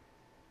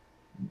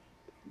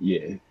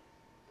 Yeah.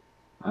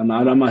 I'm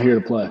not here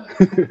to play.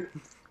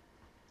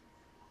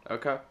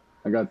 Okay.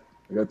 I got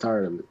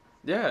tired of it.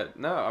 Yeah,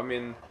 no, I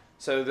mean,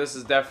 so this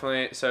is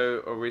definitely,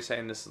 so are we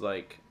saying this is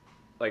like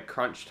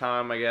Crunch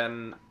Time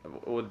again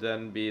would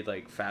then be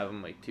like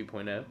Fathom like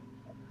 2.0?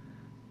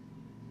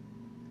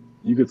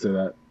 You could say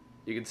that.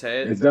 You could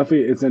say it? It's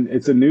definitely,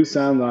 it's a new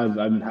sound that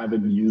I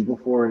haven't used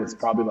before, and it's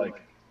probably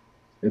like,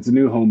 it's a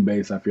new home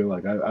base, I feel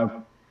like.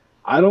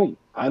 I don't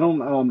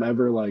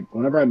ever like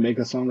whenever I make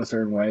a song a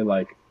certain way,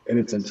 like and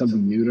it's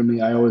something new to me,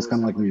 I always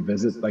kind of like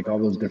revisit like all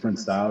those different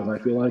styles. I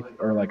feel like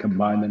or like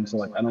combine them. So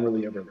like I don't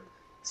really ever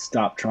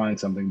stop trying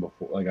something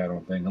before. Like I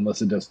don't think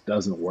unless it just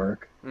doesn't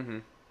work. Mm-hmm.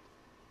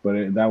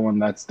 But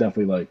that's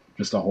definitely like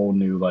just a whole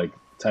new like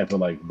type of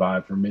like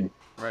vibe for me.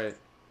 Right.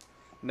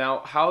 Now,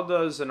 how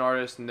does an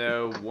artist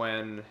know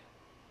when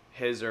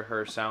his or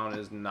her sound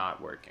is not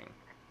working?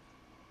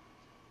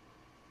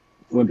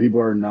 When people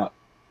are not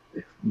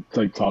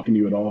like talking to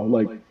you at all,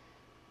 like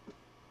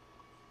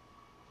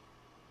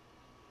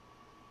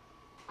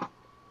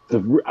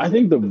I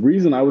think the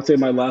reason I would say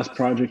my last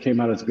project came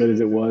out as good as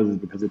it was is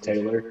because of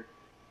Taylor,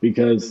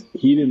 because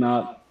he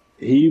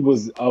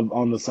was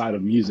on the side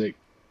of music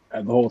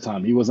the whole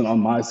time. He wasn't on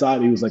my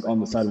side. He was like on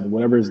the side of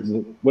whatever's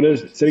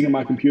sitting in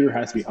my computer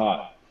has to be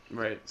hot.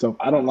 Right. So if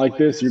I don't like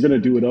this, you're gonna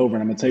do it over,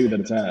 and I'm gonna tell you that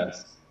it's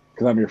ass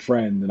because I'm your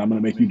friend, and I'm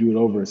gonna make you do it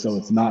over so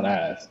it's not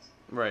ass.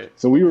 Right.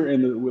 So we were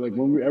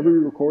whenever we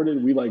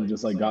recorded, we like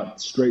just like got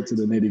straight to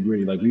the nitty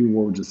gritty. Like we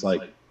were just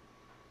like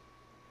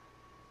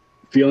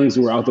feelings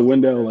were out the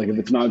window. Like if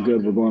it's not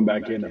good, we're going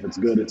back in. If it's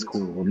good, it's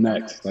cool. We're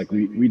next. Like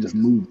we just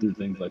moved through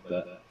things like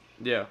that.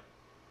 Yeah.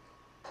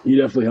 He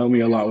definitely helped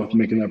me a lot with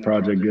making that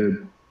project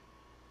good.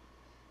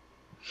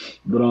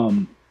 But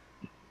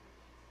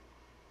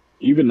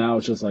even now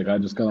it's just like I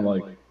just kind of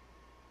like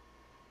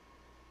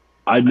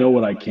I know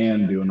what I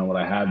can do and know what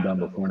I have done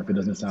before, and if it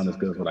doesn't sound as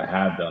good as what I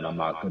have done, I'm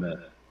not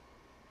gonna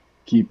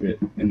keep it.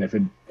 And if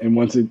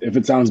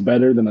it sounds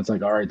better, then it's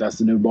like, all right, that's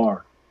the new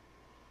bar.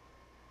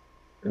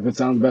 If it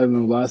sounds better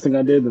than the last thing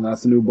I did, then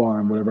that's the new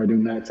bar, and whatever I do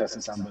next has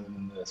to sound better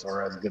than this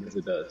or as good as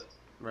it does.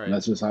 Right. And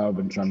that's just how I've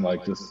been trying to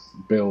like just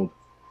build.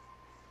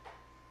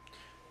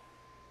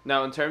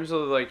 Now, in terms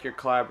of like your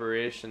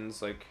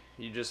collaborations, like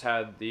you just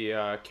had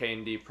the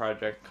K&D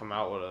project come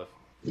out with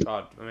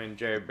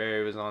Jerry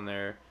Berry was on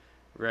there,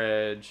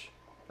 Reg,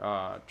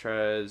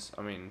 Trez,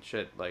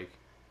 like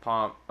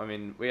Pomp.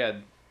 We had,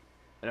 and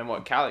then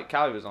what?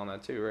 Cali was on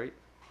that too, right?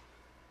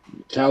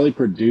 Cali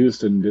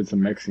produced and did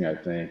some mixing, I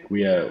think.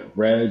 We had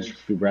Reg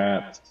who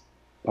rapped,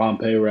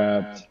 Pompey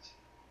rapped.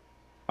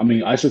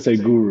 I should say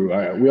Guru. All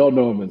right, we all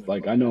know him as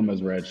I know him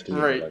as Reg too.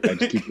 Right. Like, I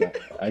just keep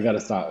I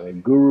gotta stop.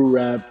 Like, Guru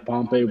rap,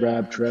 Pompey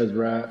rap, Trez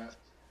rap,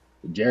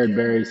 Jared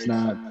Berry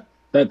snap.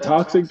 That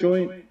Toxic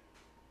joint.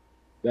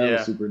 That was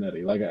Yeah. super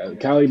nutty. Like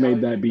Cali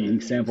made that beat. He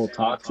sampled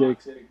Toxic,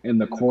 and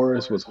the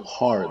chorus was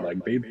hard.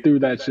 Like they threw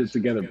that shit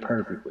together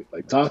perfectly.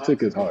 Like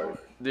Toxic is hard.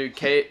 Dude,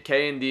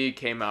 K and D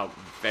came out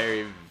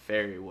very,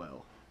 very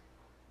well.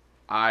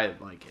 I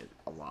like it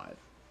a lot.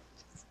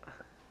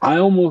 I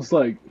almost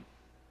like.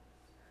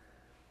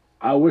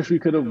 I wish we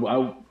could have.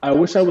 I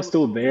wish I was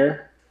still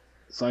there,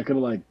 so I could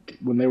have like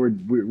when they were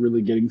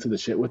really getting to the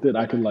shit with it.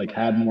 I could like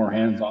had more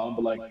hands on,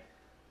 but like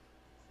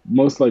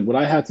most like what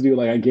I had to do,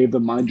 like I gave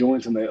them my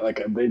joints and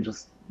they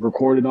just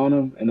recorded on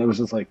them, and it was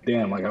just like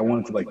damn, like I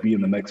wanted to like be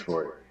in the mix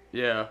for it.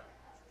 Yeah.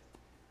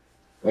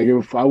 Like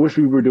if I wish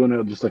we were doing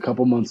it just a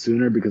couple months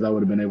sooner because I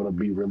would have been able to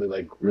be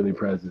really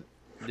present.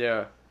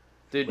 Yeah.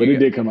 Dude, But it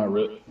did come out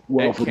really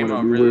well it for came what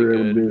out we really were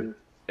able to good. do.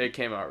 It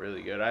came out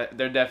really good.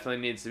 There definitely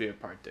needs to be a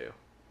part 2.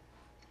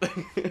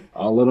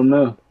 I'll let them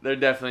know. There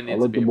definitely I'll needs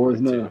to let be the a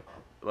boys part know.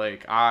 2.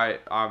 Like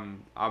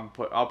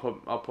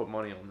I'll put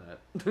money on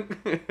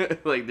that.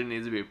 Like there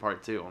needs to be a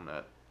part 2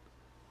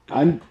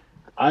 on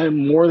I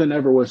more than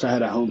ever wish I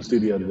had a home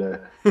studio today.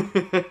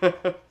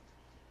 that.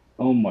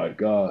 Oh my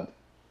god.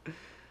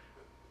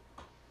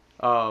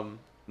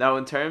 Now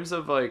in terms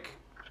of like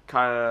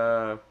kind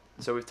of,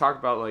 so we've talked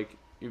about like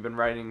you've been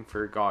writing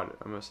for God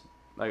almost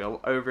like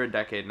over a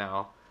decade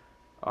now.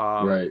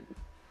 Right.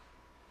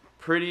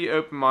 Pretty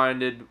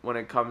open-minded when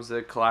it comes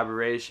to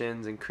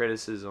collaborations and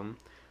criticism,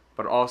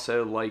 but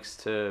also likes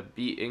to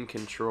be in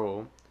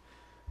control.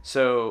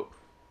 So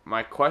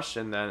my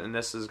question then, and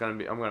this is gonna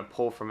be, I'm gonna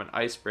pull from an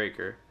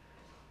icebreaker.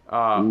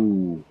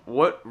 Ooh.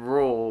 What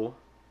role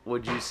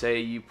would you say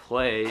you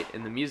play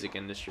in the music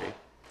industry?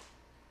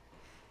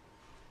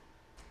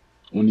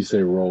 When you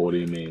say role, what do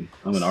you mean?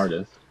 I'm an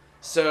artist.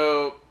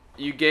 So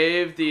you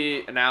gave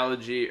the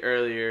analogy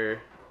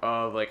earlier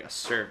of like a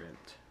servant.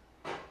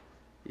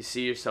 You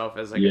see yourself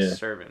as like Yeah. a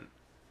servant.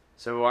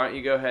 So why don't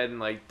you go ahead and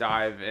like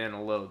dive in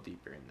a little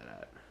deeper into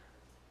that?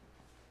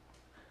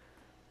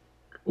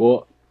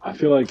 Well, I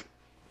feel like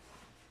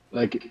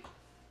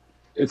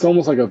it's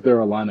almost like if they're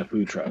a line of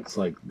food trucks,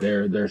 like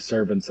they're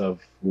servants of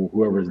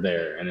whoever's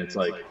there, and it's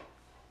like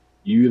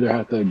you either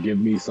have to give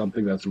me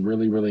something that's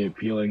really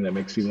appealing that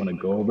makes me want to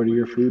go over to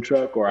your food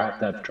truck, or I have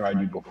to have tried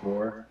you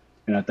before,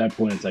 and at that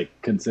point it's like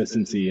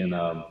consistency and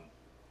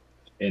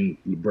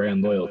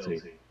brand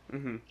loyalty.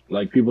 Mm-hmm.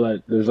 Like people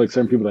that there's like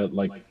certain people that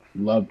like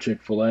love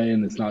Chick-fil-A,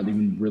 and it's not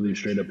even really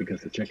straight up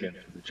because the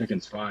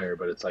chicken's fire,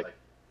 but it's like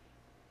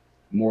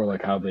more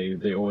like how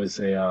they always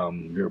say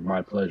you're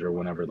my pleasure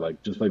whenever,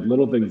 like just like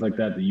little things like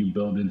that you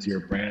build into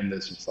your brand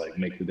that's just like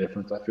make the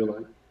difference, I feel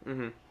like.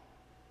 Mm-hmm.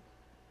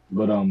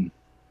 But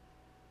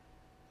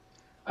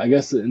I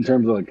guess in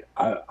terms of like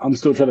I'm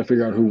still trying to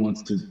figure out who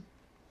wants to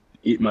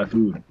eat my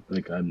food.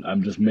 Like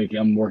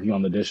I'm working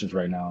on the dishes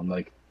right now. I'm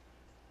like,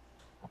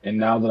 and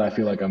now that I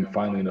feel like I'm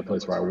finally in a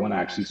place where I want to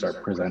actually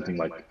start presenting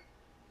like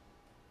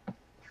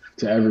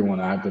to everyone,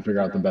 I have to figure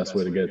out the best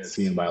way to get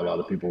seen by a lot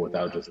of people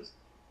without just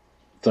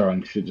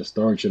throwing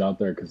shit out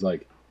there, because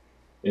like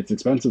it's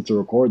expensive to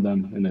record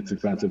them, and it's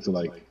expensive to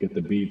like get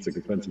the beats, it's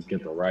expensive to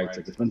get the rights,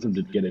 it's expensive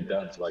to get it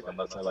done. So like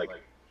unless I like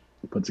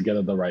put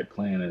together the right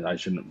plan, and I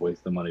shouldn't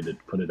waste the money to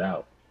put it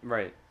out.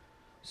 Right.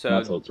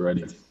 Until So it's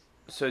ready.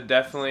 so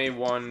definitely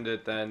one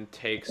that then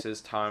takes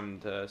his time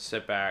to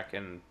sit back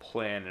and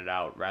plan it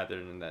out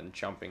rather than then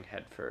jumping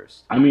head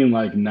first. I mean,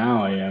 like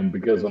now I am,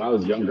 because when I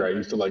was younger, I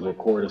used to like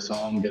record a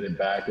song, get it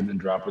back, and then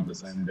drop it the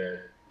same day.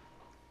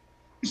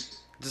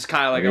 Just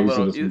kind of like Like, I a used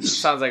to little. It just-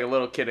 sounds like a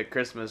little kid at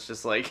Christmas,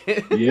 just like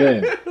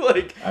Yeah.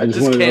 like I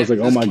just wanted- I was like,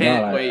 oh just my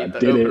can't God, wait I to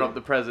did open it. up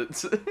the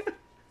presents.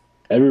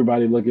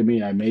 Everybody look at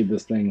me, I made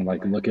this thing,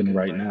 like looking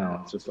right now.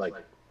 It's just like,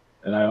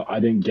 and I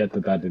didn't get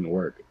that didn't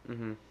work.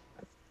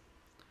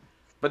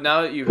 But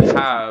now that you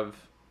have,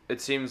 it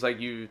seems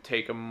like you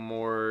take a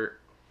more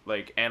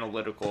like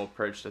analytical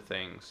approach to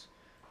things,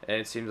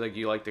 and it seems like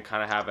you like to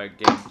kind of have a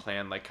game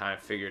plan like kind of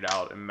figured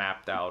out and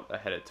mapped out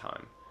ahead of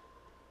time.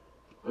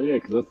 Oh yeah,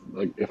 because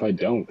like if I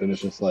don't, then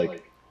it's just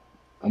like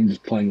I'm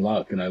just playing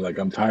luck, and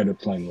I'm tired of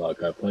playing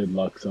luck. I played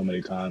luck so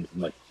many times,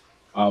 and like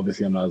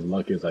obviously I'm not as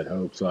lucky as I'd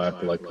hope, so I have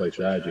to like play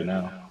strategy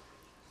now.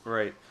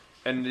 Right.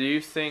 And do you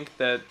think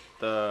that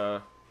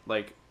the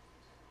like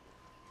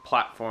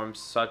platforms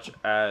such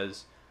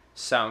as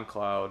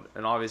SoundCloud,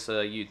 and obviously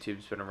like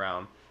YouTube's been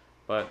around,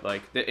 but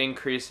like the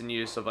increase in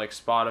use of like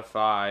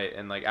Spotify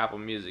and like Apple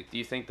Music, do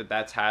you think that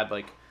that's had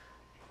like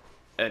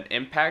an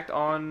impact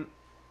on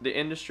the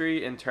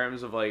industry in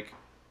terms of like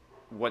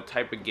what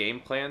type of game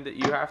plan that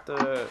you have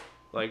to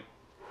like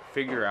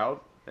figure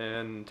out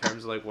in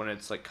terms of like when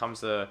it's like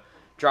comes to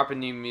dropping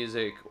new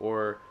music,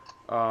 or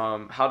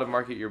how to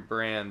market your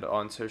brand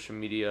on social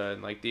media,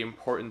 and like the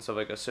importance of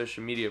like a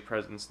social media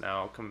presence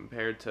now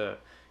compared to,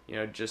 you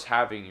know, just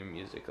having your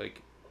music?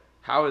 Like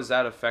how has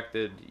that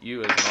affected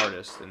you as an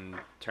artist in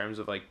terms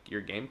of like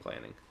your game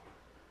planning?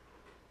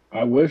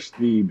 I wish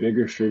the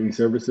bigger streaming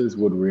services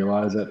would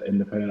realize that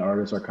independent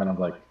artists are kind of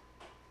like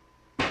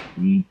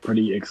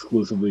pretty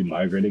exclusively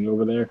migrating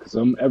over there, because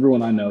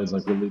everyone I know is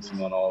like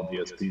releasing on all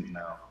DSPs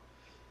now.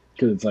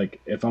 because it's like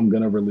if I'm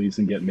gonna release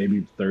and get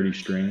maybe 30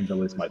 streams, at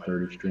least my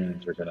 30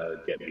 streams are gonna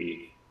get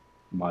me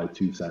my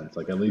 2 cents.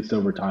 Like at least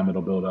over time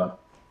it'll build up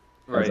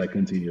as I Right.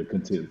 continue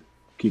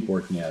keep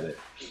working at it.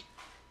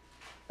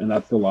 And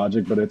that's the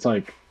logic. But it's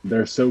like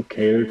they're so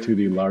catered to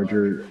the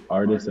larger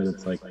artists that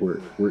it's like we're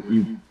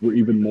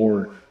even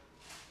more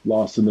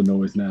lost in the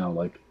noise now.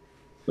 Like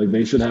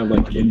they should have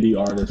like indie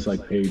artists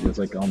like pages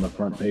like on the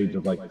front page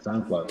of like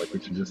SoundCloud. Like they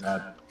should just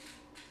have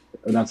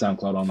or not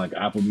SoundCloud on like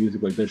Apple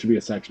Music. Like there should be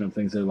a section of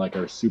things that like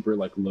are super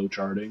like low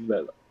charting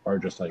that are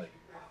just like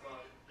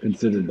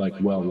considered like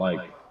well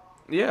liked.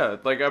 Yeah,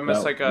 like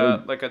almost That like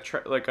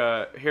would- like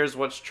a here's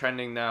what's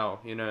trending now.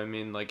 You know what I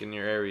mean? Like in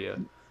your area.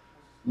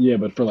 Yeah,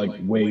 but for like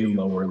way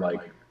lower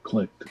like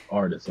clicked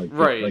artists,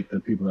 Right. like the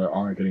people that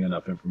aren't getting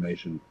enough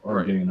information or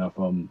Right. getting enough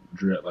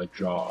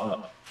draw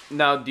up.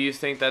 Now, do you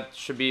think that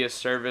should be a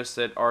service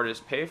that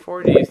artists pay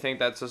for? Do you think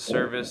that's a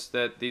service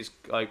that these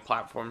like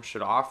platforms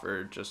should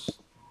offer just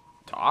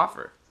to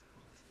offer?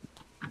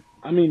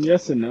 I mean,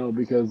 yes and no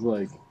because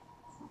like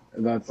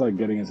that's like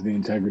getting into the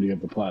integrity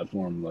of the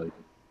platform. Like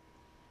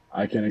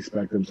I can't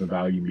expect them to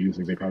value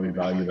music. They probably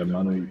value the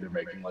money they're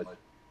making. Like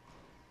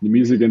the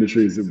music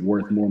industry is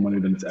worth more money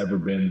than it's ever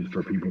been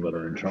for people that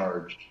are in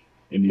charge.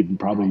 And even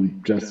probably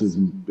just as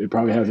it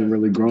probably hasn't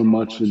really grown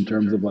much in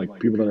terms of like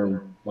people that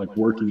are like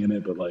working in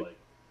it, but like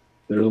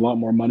there's a lot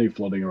more money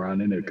floating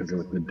around in it because of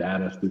like the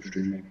data through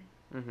streaming.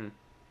 Mm-hmm.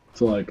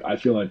 So like I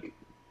feel like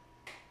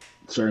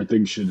certain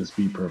things should just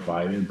be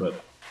provided, but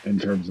in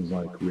terms of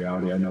like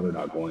reality, I know they're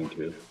not going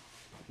to.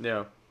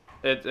 Yeah,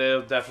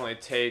 it'll definitely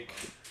take.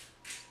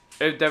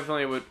 It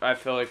definitely would. I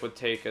feel like would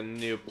take a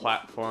new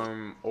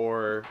platform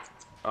or,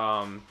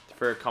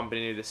 for a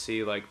company to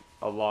see like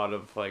a lot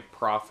of like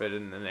profit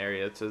in an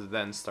area to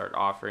then start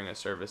offering a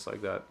service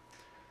like that.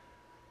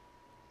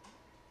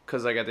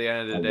 Because like at the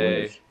end of the I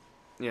day, wish.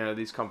 you know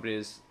these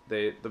companies,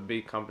 the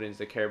big companies,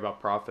 they care about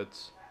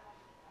profits.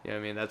 You know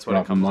what I mean? That's what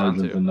it Dropping comes down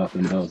margins to. and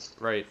nothing else.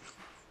 Right.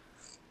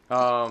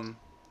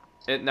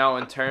 It now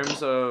in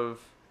terms of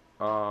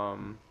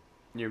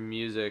your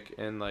music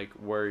and like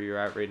where you're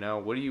at right now,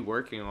 what are you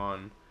working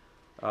on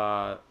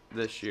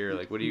this year?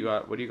 Like what do you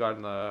got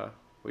in the chamber?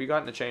 What do you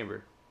got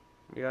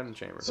in the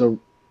chamber? So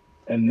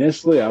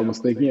initially, I was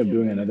thinking of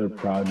doing another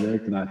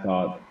project, and I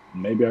thought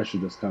maybe I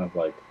should just kind of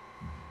like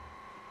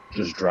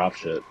just drop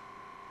shit.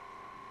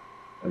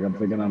 Like I'm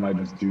thinking I might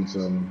just do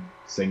some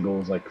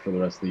singles like for the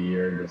rest of the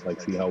year and just like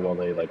see how well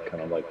they like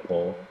kind of like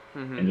pull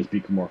and just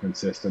be more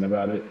consistent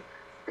about it.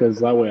 Because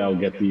that way I'll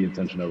get the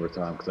attention over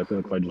time. Because I feel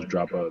like if I just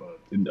drop an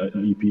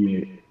EP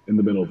in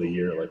the middle of the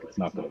year, like it's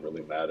not going to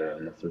really matter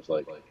unless there's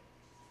like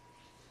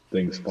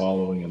things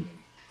following and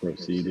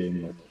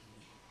proceeding. Like,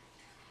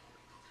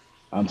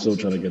 I'm still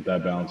trying to get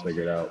that balance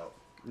figured out.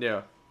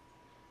 Yeah.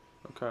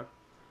 Okay.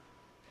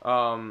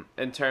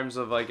 In terms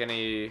of like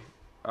any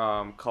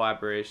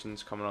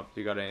collaborations coming up, do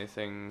you got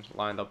anything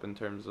lined up in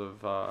terms of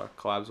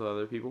collabs with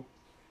other people?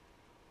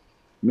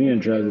 Me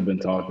and Trez have been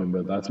talking,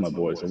 but that's my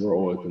boy, so we're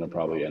always gonna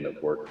probably end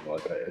up working.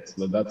 Like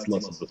that's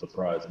less of a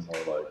surprise and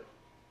more like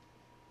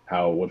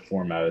what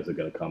format is it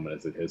gonna come in?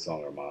 Is it his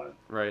song or mine?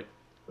 Right.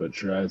 But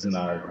Trez and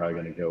I are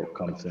probably gonna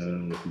come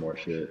soon with more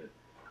shit.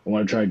 I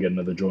want to try to get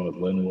another joint with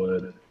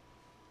Linwood.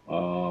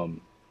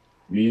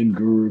 Me and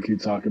Guru keep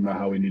talking about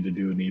how we need to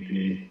do an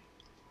EP,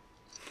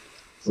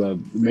 so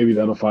maybe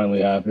that'll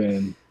finally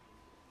happen.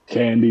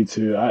 Candy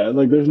too. I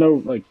like. There's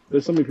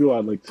so many people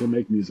I'd like to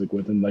make music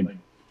with, and like.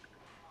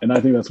 And I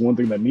think that's one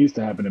thing that needs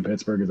to happen in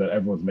Pittsburgh is that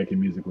everyone's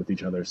making music with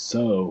each other.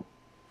 So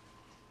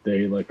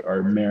they like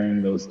are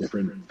marrying those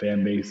different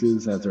fan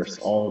bases as they're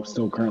all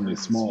still currently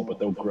small, but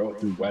they'll grow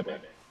through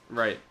webbing.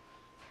 Right.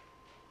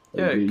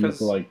 Like, Yeah, you have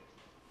to, like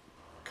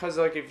Cause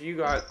like if you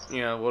got, you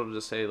know, we'll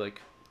just say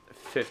like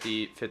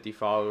 50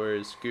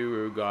 followers,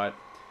 Guru got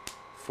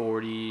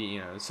 40, you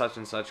know, such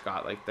and such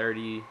got like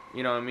 30,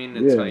 you know what I mean?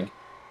 It's Yeah. like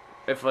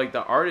if like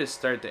the artists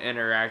start to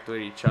interact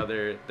with each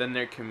other, then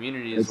their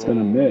communities It's will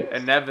gonna mix.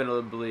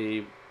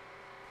 inevitably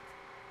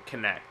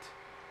connect.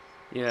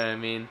 You know what I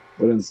mean?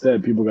 But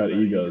instead, people got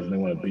egos and they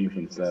want to beef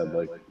instead.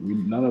 Like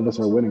none of us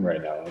are winning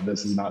right now, and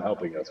this is not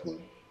helping us win.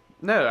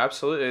 No,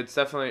 absolutely. It's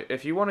definitely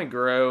if you want to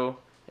grow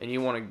and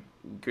you want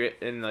to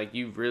get and like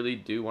you really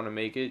do want to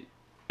make it.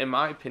 In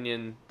my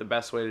opinion, the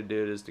best way to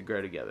do it is to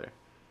grow together.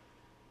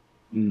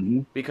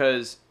 Mm-hmm.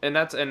 Because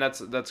that's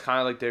kind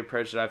of like the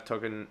approach that I've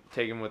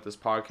taken with this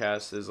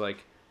podcast is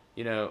like,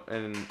 you know,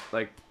 and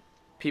like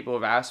people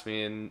have asked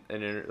me in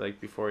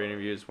like before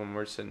interviews when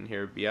we're sitting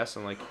here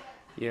BSing like,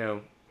 you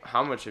know,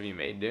 how much have you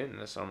made doing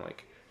this? And I'm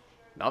like,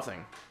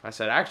 nothing. I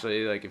said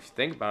actually like if you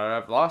think about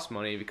it, I've lost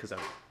money because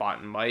I've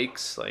bought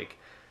mics, like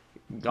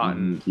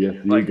gotten Yeah,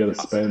 you like gotta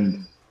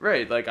spend.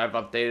 right, like I've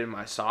updated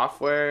my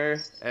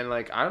software and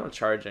like I don't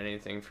charge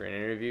anything for an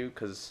interview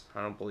because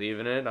I don't believe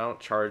in it. I don't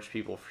charge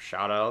people for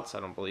shout outs. I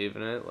don't believe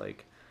in it.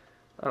 Like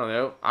I don't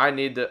know.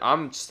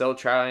 I'm still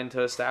trying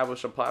to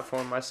establish a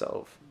platform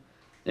myself.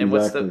 And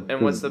Exactly.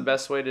 what's the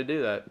best way to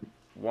do that?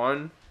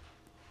 1,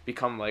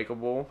 become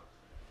likable.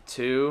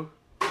 2,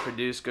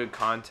 produce good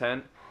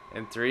content.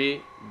 And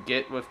 3,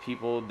 get with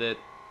people that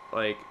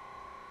like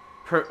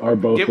Are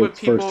both get the with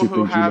first people two who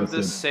things you have the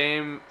listed.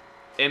 same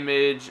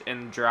image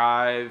and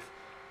drive,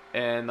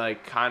 and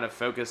like kind of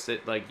focus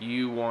it like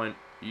you want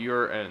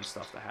your own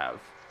stuff to have.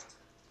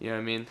 You know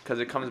what I mean? Because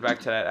it comes back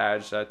to that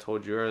adage that I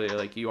told you earlier,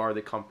 like you are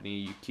the company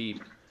you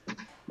keep.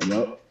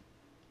 Yep.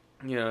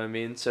 You know what I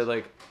mean? So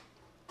like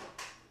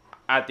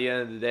at the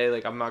end of the day,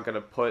 like I'm not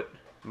gonna put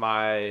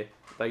my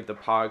like the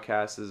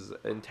podcast's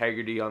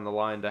integrity on the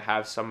line to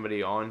have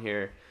somebody on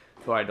here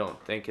who I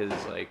don't think is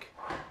like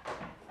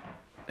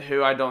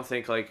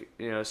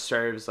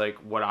serves like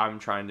what I'm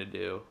trying to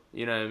do.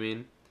 You know what I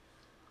mean?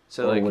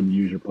 So Or like when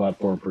you use your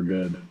platform for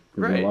good.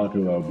 Because Right. a lot of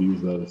people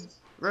abuse those.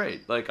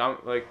 right, like I'm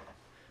like,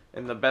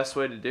 and the best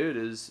way to do it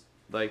is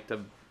like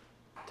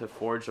to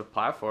forge a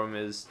platform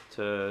is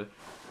to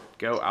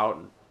go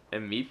out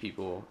and meet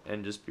people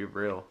and just be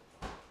real.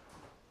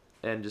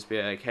 And just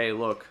be like, hey,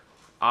 look,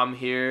 I'm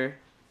here,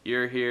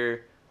 you're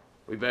here,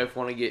 we both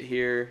want to get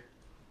here.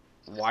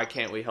 Why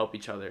can't we help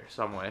each other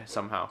some way,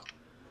 somehow?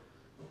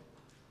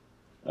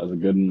 That's a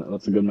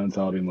good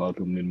mentality, and a lot of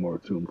people need more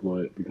to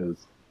employ it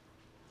because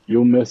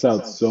you'll miss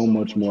out so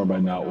much more by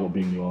not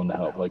being willing to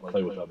help, like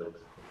play with others.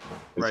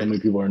 Because so Right. many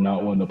people are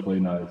not willing to play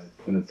nice,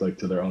 and it's like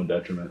to their own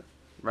detriment.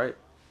 Right.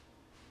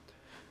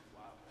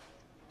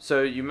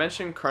 So you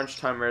mentioned Crunch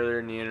Time earlier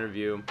in the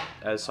interview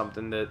as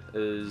something that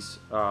is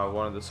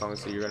one of the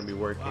songs that you're going to be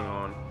working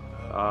on.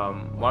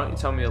 Why don't you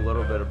tell me a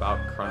little bit about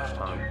Crunch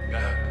Time?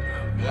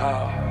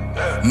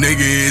 Nigga,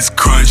 it's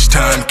crunch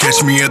time.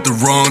 Catch me at the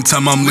wrong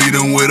time. I'm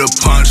leading with a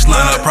punchline.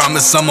 I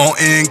promise I'm on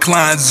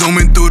incline.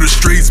 Zooming through the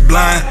streets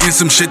blind. In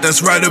some shit that's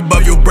right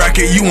above your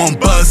bracket. You on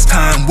buzz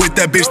time. With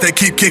that bitch that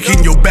keep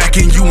kicking your back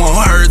and you on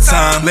her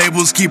time.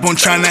 Labels keep on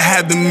trying to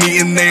have the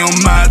meeting. They on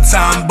my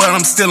time. But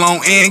I'm still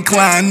on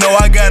incline. No,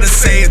 I gotta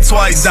say it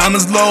twice.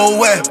 Diamonds low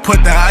wet.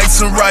 Put the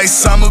ice and rice.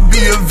 I'ma be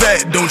a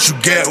vet. Don't you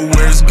get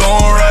where it's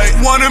going right?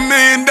 $1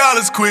 million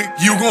quick.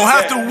 You gon'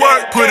 have to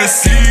work. Put a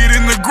seed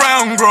in the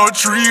ground. Grow a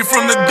tree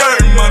from the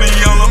dirt. Money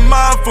all of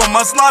mine for my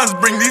slimes.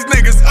 Bring these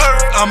niggas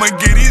earth. I'ma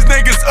get these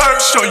niggas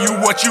earth. Show you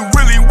what you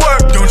really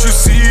worth. Don't you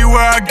see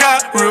where I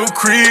got real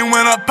cream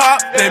when I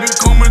pop? They been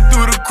combing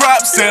through the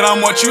crop. Said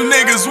I'm what you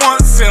niggas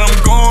want. Said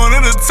I'm going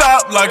to the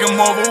top. Like I'm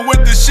over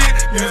with the shit.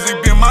 Music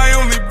been my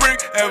only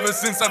brick ever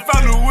since I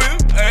found the whip.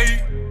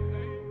 Ayy.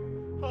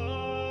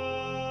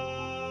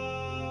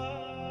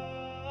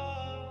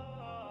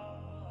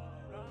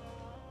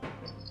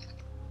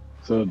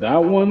 So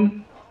that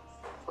one,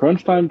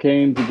 Crunch Time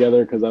came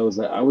together because I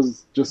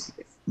was just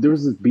there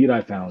was this beat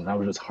I found and I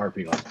was just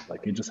harping on it.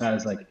 Like it just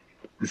has like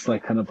this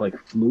like kind of like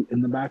flute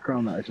in the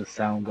background that just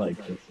sounds like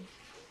just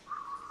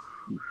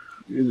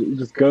it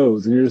just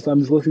goes and I'm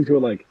just listening to it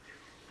like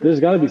there's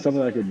got to be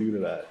something I could do to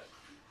that.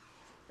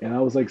 And I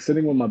was like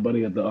sitting with my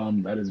buddy at the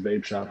at his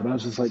vape shop and I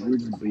was just like we were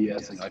just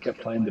BSing. I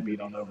kept playing the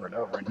beat on over and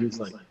over and he was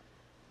like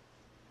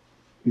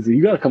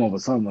you got to come up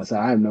with something. I said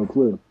I have no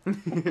clue.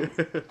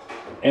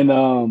 And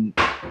I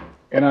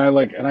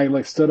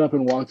stood up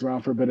and walked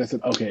around for a bit. I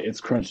said, "Okay, it's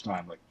crunch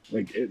time."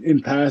 Like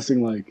in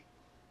passing, like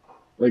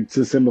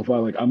to simplify,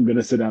 like I'm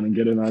gonna sit down and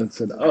get it. And I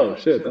said, "Oh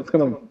shit, that's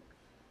kind of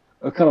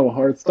a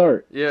hard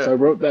start." Yeah. So I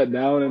wrote that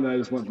down and I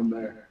just went from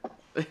there.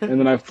 And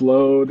then I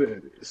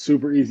flowed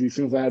super easy as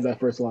soon as I had that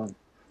first line.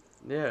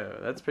 Yeah,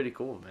 that's pretty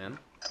cool, man.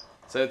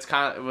 So it was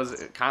kind of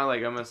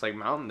like almost like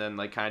Mountain then,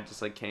 like kind of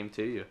just like came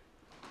to you.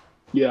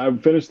 Yeah, I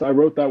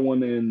wrote that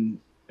one in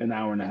an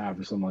hour and a half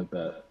or something like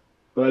that.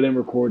 But I didn't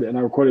record it, and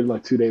I recorded it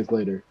like 2 days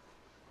later.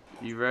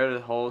 You wrote a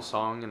whole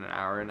song in an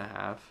hour and a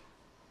half.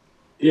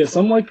 Yeah,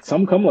 some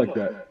come like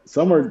that.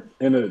 Some are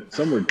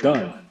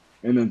done,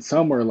 and then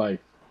some are like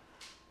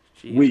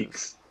Jesus.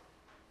 weeks.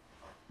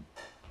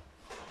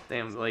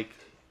 Damn, like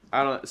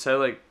I don't. So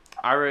like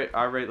I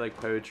write like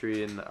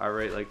poetry and I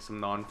write like some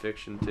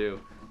nonfiction too,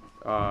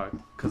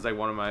 cause like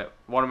one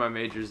of my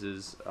majors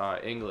is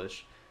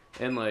English,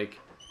 and like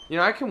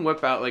I can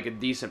whip out like a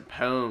decent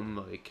poem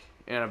like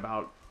in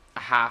about a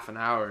half an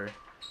hour,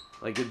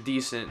 like a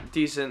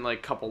decent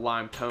like couple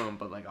line poem,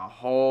 but like a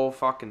whole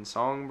fucking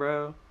song,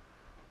 bro,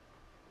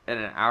 in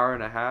an hour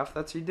and a half,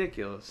 that's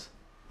ridiculous.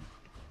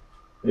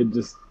 It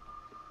just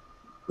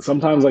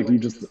sometimes like you're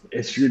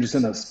just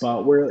in a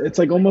spot where it's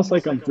like almost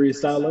like I'm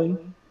freestyling,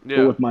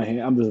 but with my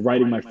hand I'm just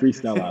writing my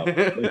freestyle out.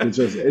 Like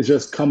it's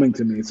just coming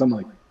to me. So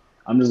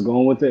I'm just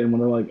going with it, and when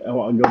they're like,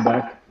 oh, I'll go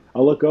back,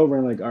 I'll look over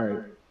and like, all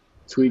right,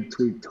 tweak,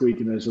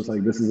 and it's just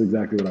like this is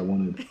exactly what I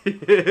wanted.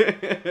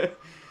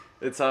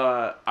 It's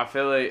I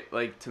feel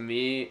like to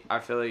me, I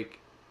feel like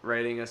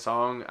writing a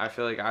song, I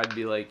feel like I'd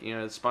be like,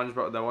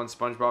 SpongeBob, that one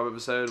SpongeBob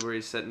episode where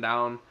he's sitting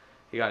down,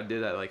 he got to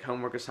do that like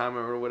homework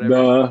assignment or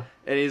whatever,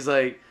 and he's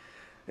like,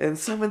 and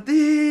some of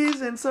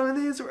these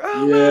were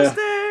almost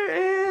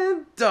there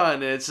and done.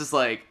 And it's just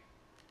like,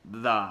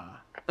 like,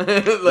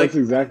 that's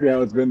exactly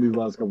how it's been these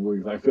last couple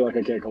weeks. I feel like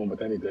I can't come up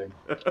with anything.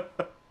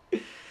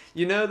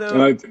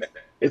 Though,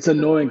 it's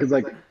annoying because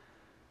like.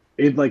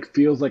 It like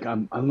feels like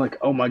I'm like,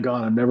 oh my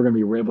god, I'm never gonna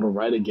be able to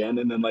write again.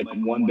 And then like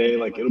one day,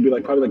 like it'll be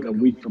like probably like a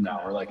week from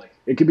now, or like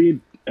it could be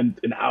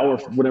an hour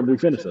whenever we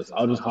finish this.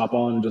 I'll just hop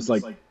on and just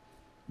like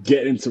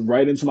get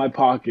right into my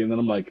pocket, and then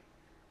I'm like,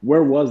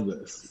 where was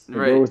this? Like,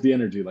 where Right. was the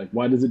energy? Like,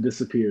 why does it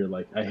disappear?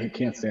 Like,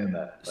 can't stand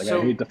that. Like,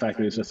 So- I hate the fact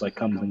that it's just like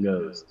comes and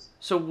goes.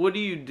 So what do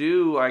you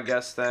do, I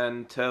guess,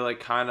 then to like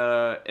kind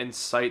of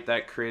incite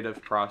that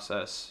creative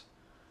process?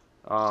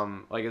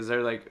 Like, is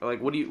there like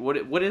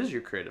what is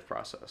your creative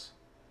process?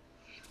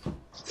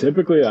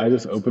 Typically, I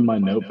just open my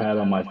notepad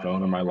on my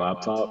phone or my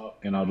laptop,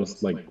 and I'll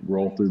just like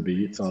roll through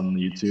beats on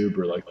YouTube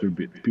or like through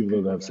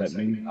people that have sent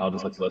me. I'll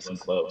just like listen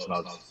close,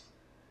 and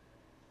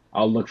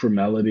I'll look for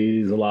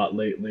melodies a lot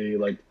lately.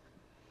 Like,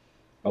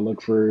 I'll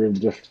look for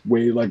just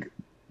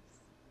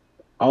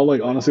I'll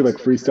like honestly like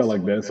freestyle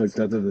like this, like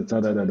da da da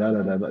da da da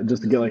da da,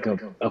 just to get like a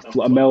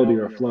melody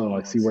or a flow, and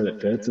like see where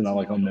it fits, and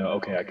I'll know,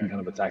 okay, I can kind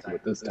of attack it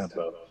with this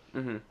tempo.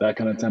 That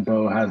kind of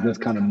tempo has this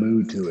kind of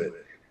mood to it.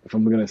 If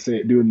I'm gonna say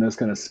it doing this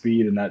kind of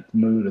speed and that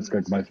mood, it's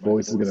like my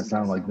voice is gonna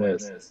sound like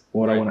this.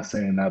 What I want to say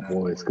in that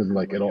voice, because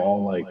like it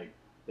all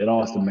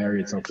has to marry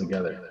itself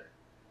together.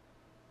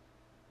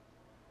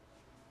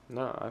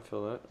 No, I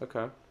feel that.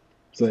 Okay.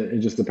 So it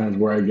just depends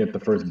where I get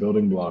the first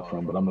building block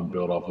from, but I'm gonna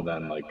build off of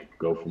that and like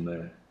go from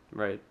there.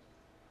 Right.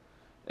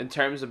 In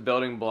terms of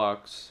building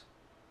blocks,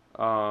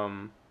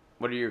 what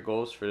are your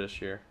goals for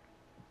this year?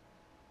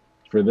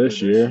 For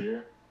this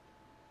year,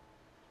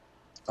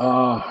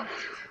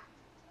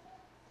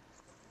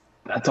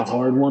 that's a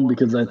hard one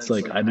because that's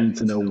like I need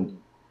to know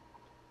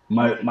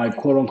my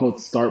quote unquote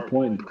start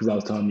point, because I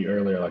was telling you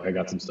earlier, like I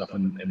got some stuff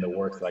in the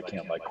works that I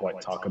can't like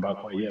quite talk about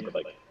quite yet, but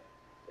like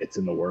it's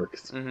in the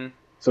works.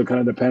 So it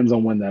kind of depends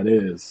on when that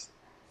is.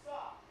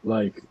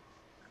 Like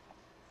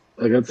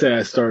let's say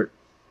I start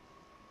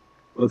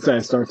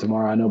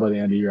tomorrow. I know by the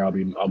end of the year I'll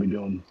be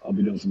doing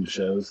some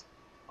shows.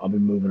 I'll be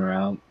moving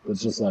around.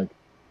 It's just like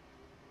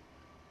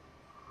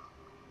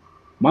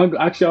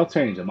I'll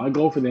change it. My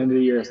goal for the end of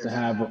the year is to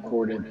have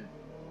recorded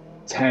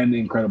 10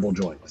 incredible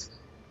joints.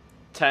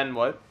 10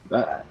 what?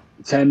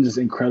 10 just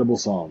incredible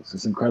songs,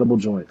 just incredible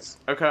joints.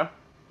 Okay.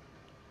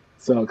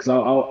 So,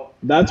 because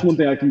that's one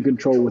thing I can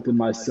control within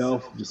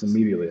myself just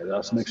immediately. I'll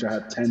just make sure I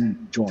have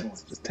 10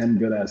 joints, just 10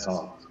 good ass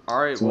songs.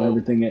 All right. So Well,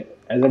 as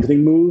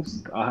everything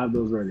moves, I'll have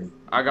those ready.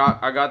 I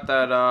got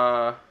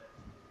that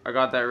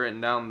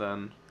written down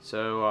then.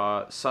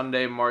 So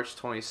Sunday, March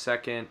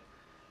 22nd,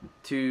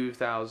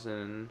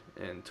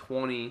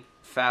 2020,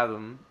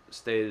 Fathom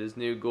stated his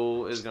new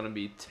goal is gonna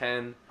be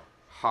 10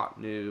 hot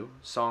new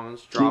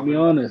songs Keep me dropping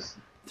honest.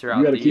 throughout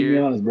You gotta the keep me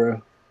year. honest, bro.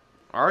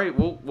 All right,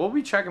 we'll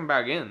be checking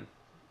back in.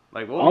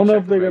 Like I don't know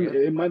if they're gonna.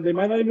 They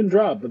might not even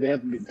drop, but they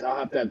have to. I'll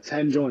have to have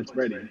 10 joints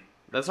ready.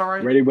 That's all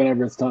right. Ready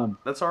whenever it's time.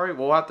 That's all right.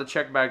 We'll have to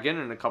check back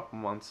in a couple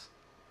months.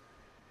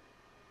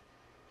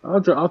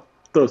 I'll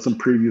throw some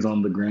previews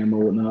on the gram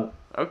or whatnot.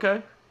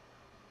 Okay.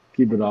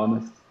 Keep it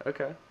honest.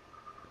 Okay.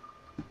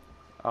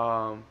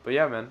 But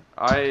yeah, man,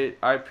 I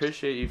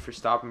appreciate you for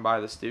stopping by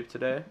the stoop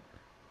today.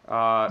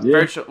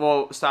 Yeah.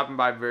 Stopping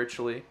by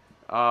virtually.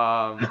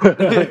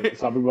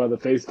 Stopping by the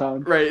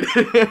FaceTime. Right.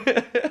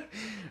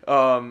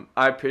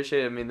 I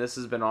appreciate it. I mean, this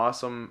has been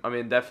awesome. I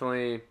mean,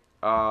 definitely,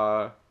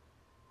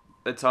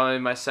 it's only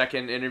my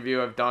second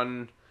interview I've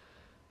done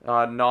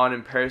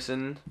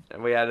non-in-person,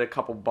 and we had a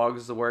couple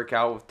bugs to work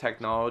out with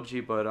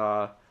technology,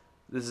 but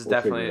this is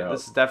We'll figure it out.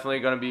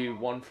 definitely going to be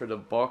one for the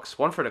books,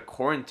 one for the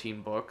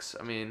quarantine books.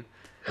 I mean,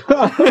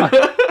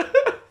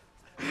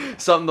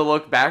 something to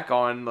look back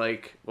on,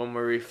 like when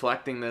we're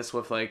reflecting this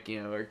with like,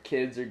 you know, our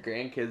kids or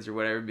grandkids or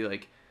whatever, be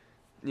like,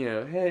 you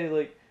know, hey,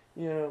 like,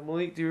 you know,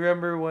 Malik, do you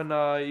remember when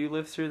you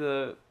lived through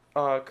the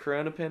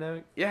corona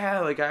pandemic?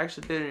 Yeah, like I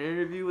actually did an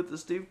interview with the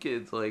Stoop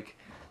Kids. Like,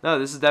 no,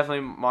 this is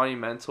definitely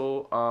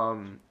monumental,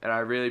 and I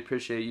really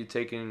appreciate you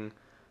taking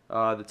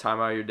the time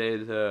out of your day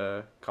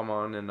to come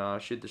on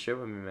and shoot the shit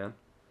with me, man.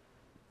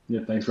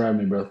 Yeah, thanks for having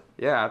me, bro.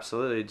 Yeah,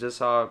 absolutely.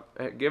 Just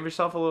give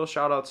yourself a little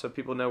shout out so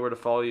people know where to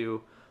follow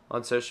you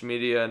on social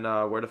media and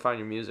where to find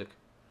your music.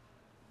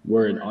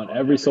 Word on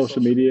every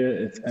social media.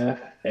 It's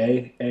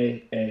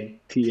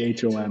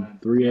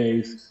FAAATHOM, 3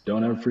 A's.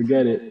 Don't ever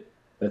forget it.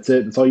 That's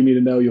it. That's all you need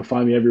to know. You'll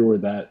find me everywhere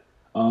with that.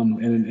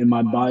 And in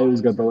my bio,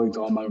 it's got the link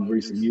to all my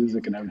recent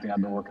music and everything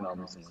I've been working on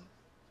recently.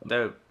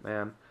 Dope,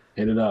 man.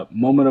 Hit it up.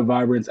 Moment of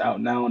Vibrance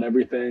out now on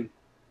everything.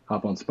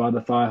 Hop on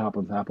Spotify, hop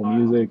on Apple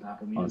Music,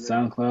 on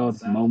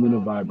SoundCloud. Moment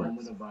of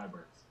Vibrance.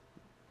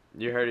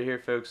 You heard it here,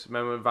 folks.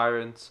 Moment of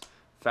Vibrance,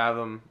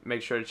 Fathom.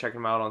 Make sure to check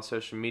him out on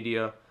social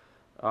media,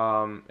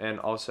 and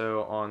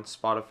also on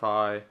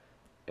Spotify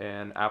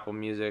and Apple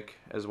Music,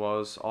 as well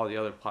as all the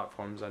other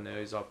platforms I know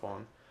he's up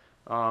on.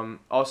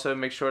 Also,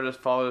 make sure to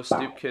follow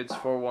Stoop Kids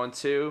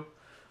 412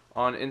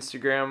 on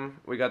Instagram.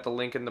 We got the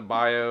link in the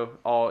bio.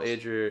 All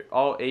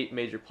 8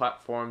 major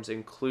platforms,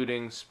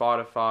 including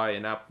Spotify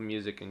and Apple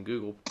Music and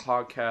Google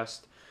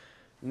Podcast.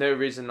 No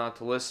reason not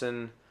to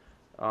listen.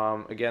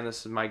 Again,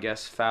 this is my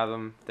guest,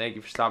 Fathom. Thank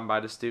you for stopping by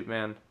the Stoop,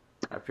 man.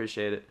 I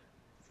appreciate it.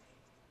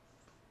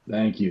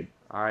 Thank you.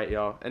 All right,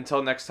 y'all.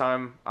 Until next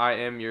time, I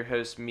am your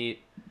host,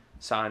 Meat,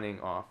 signing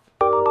off.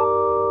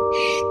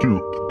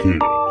 Stoop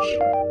Kids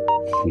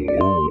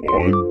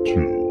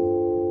 412.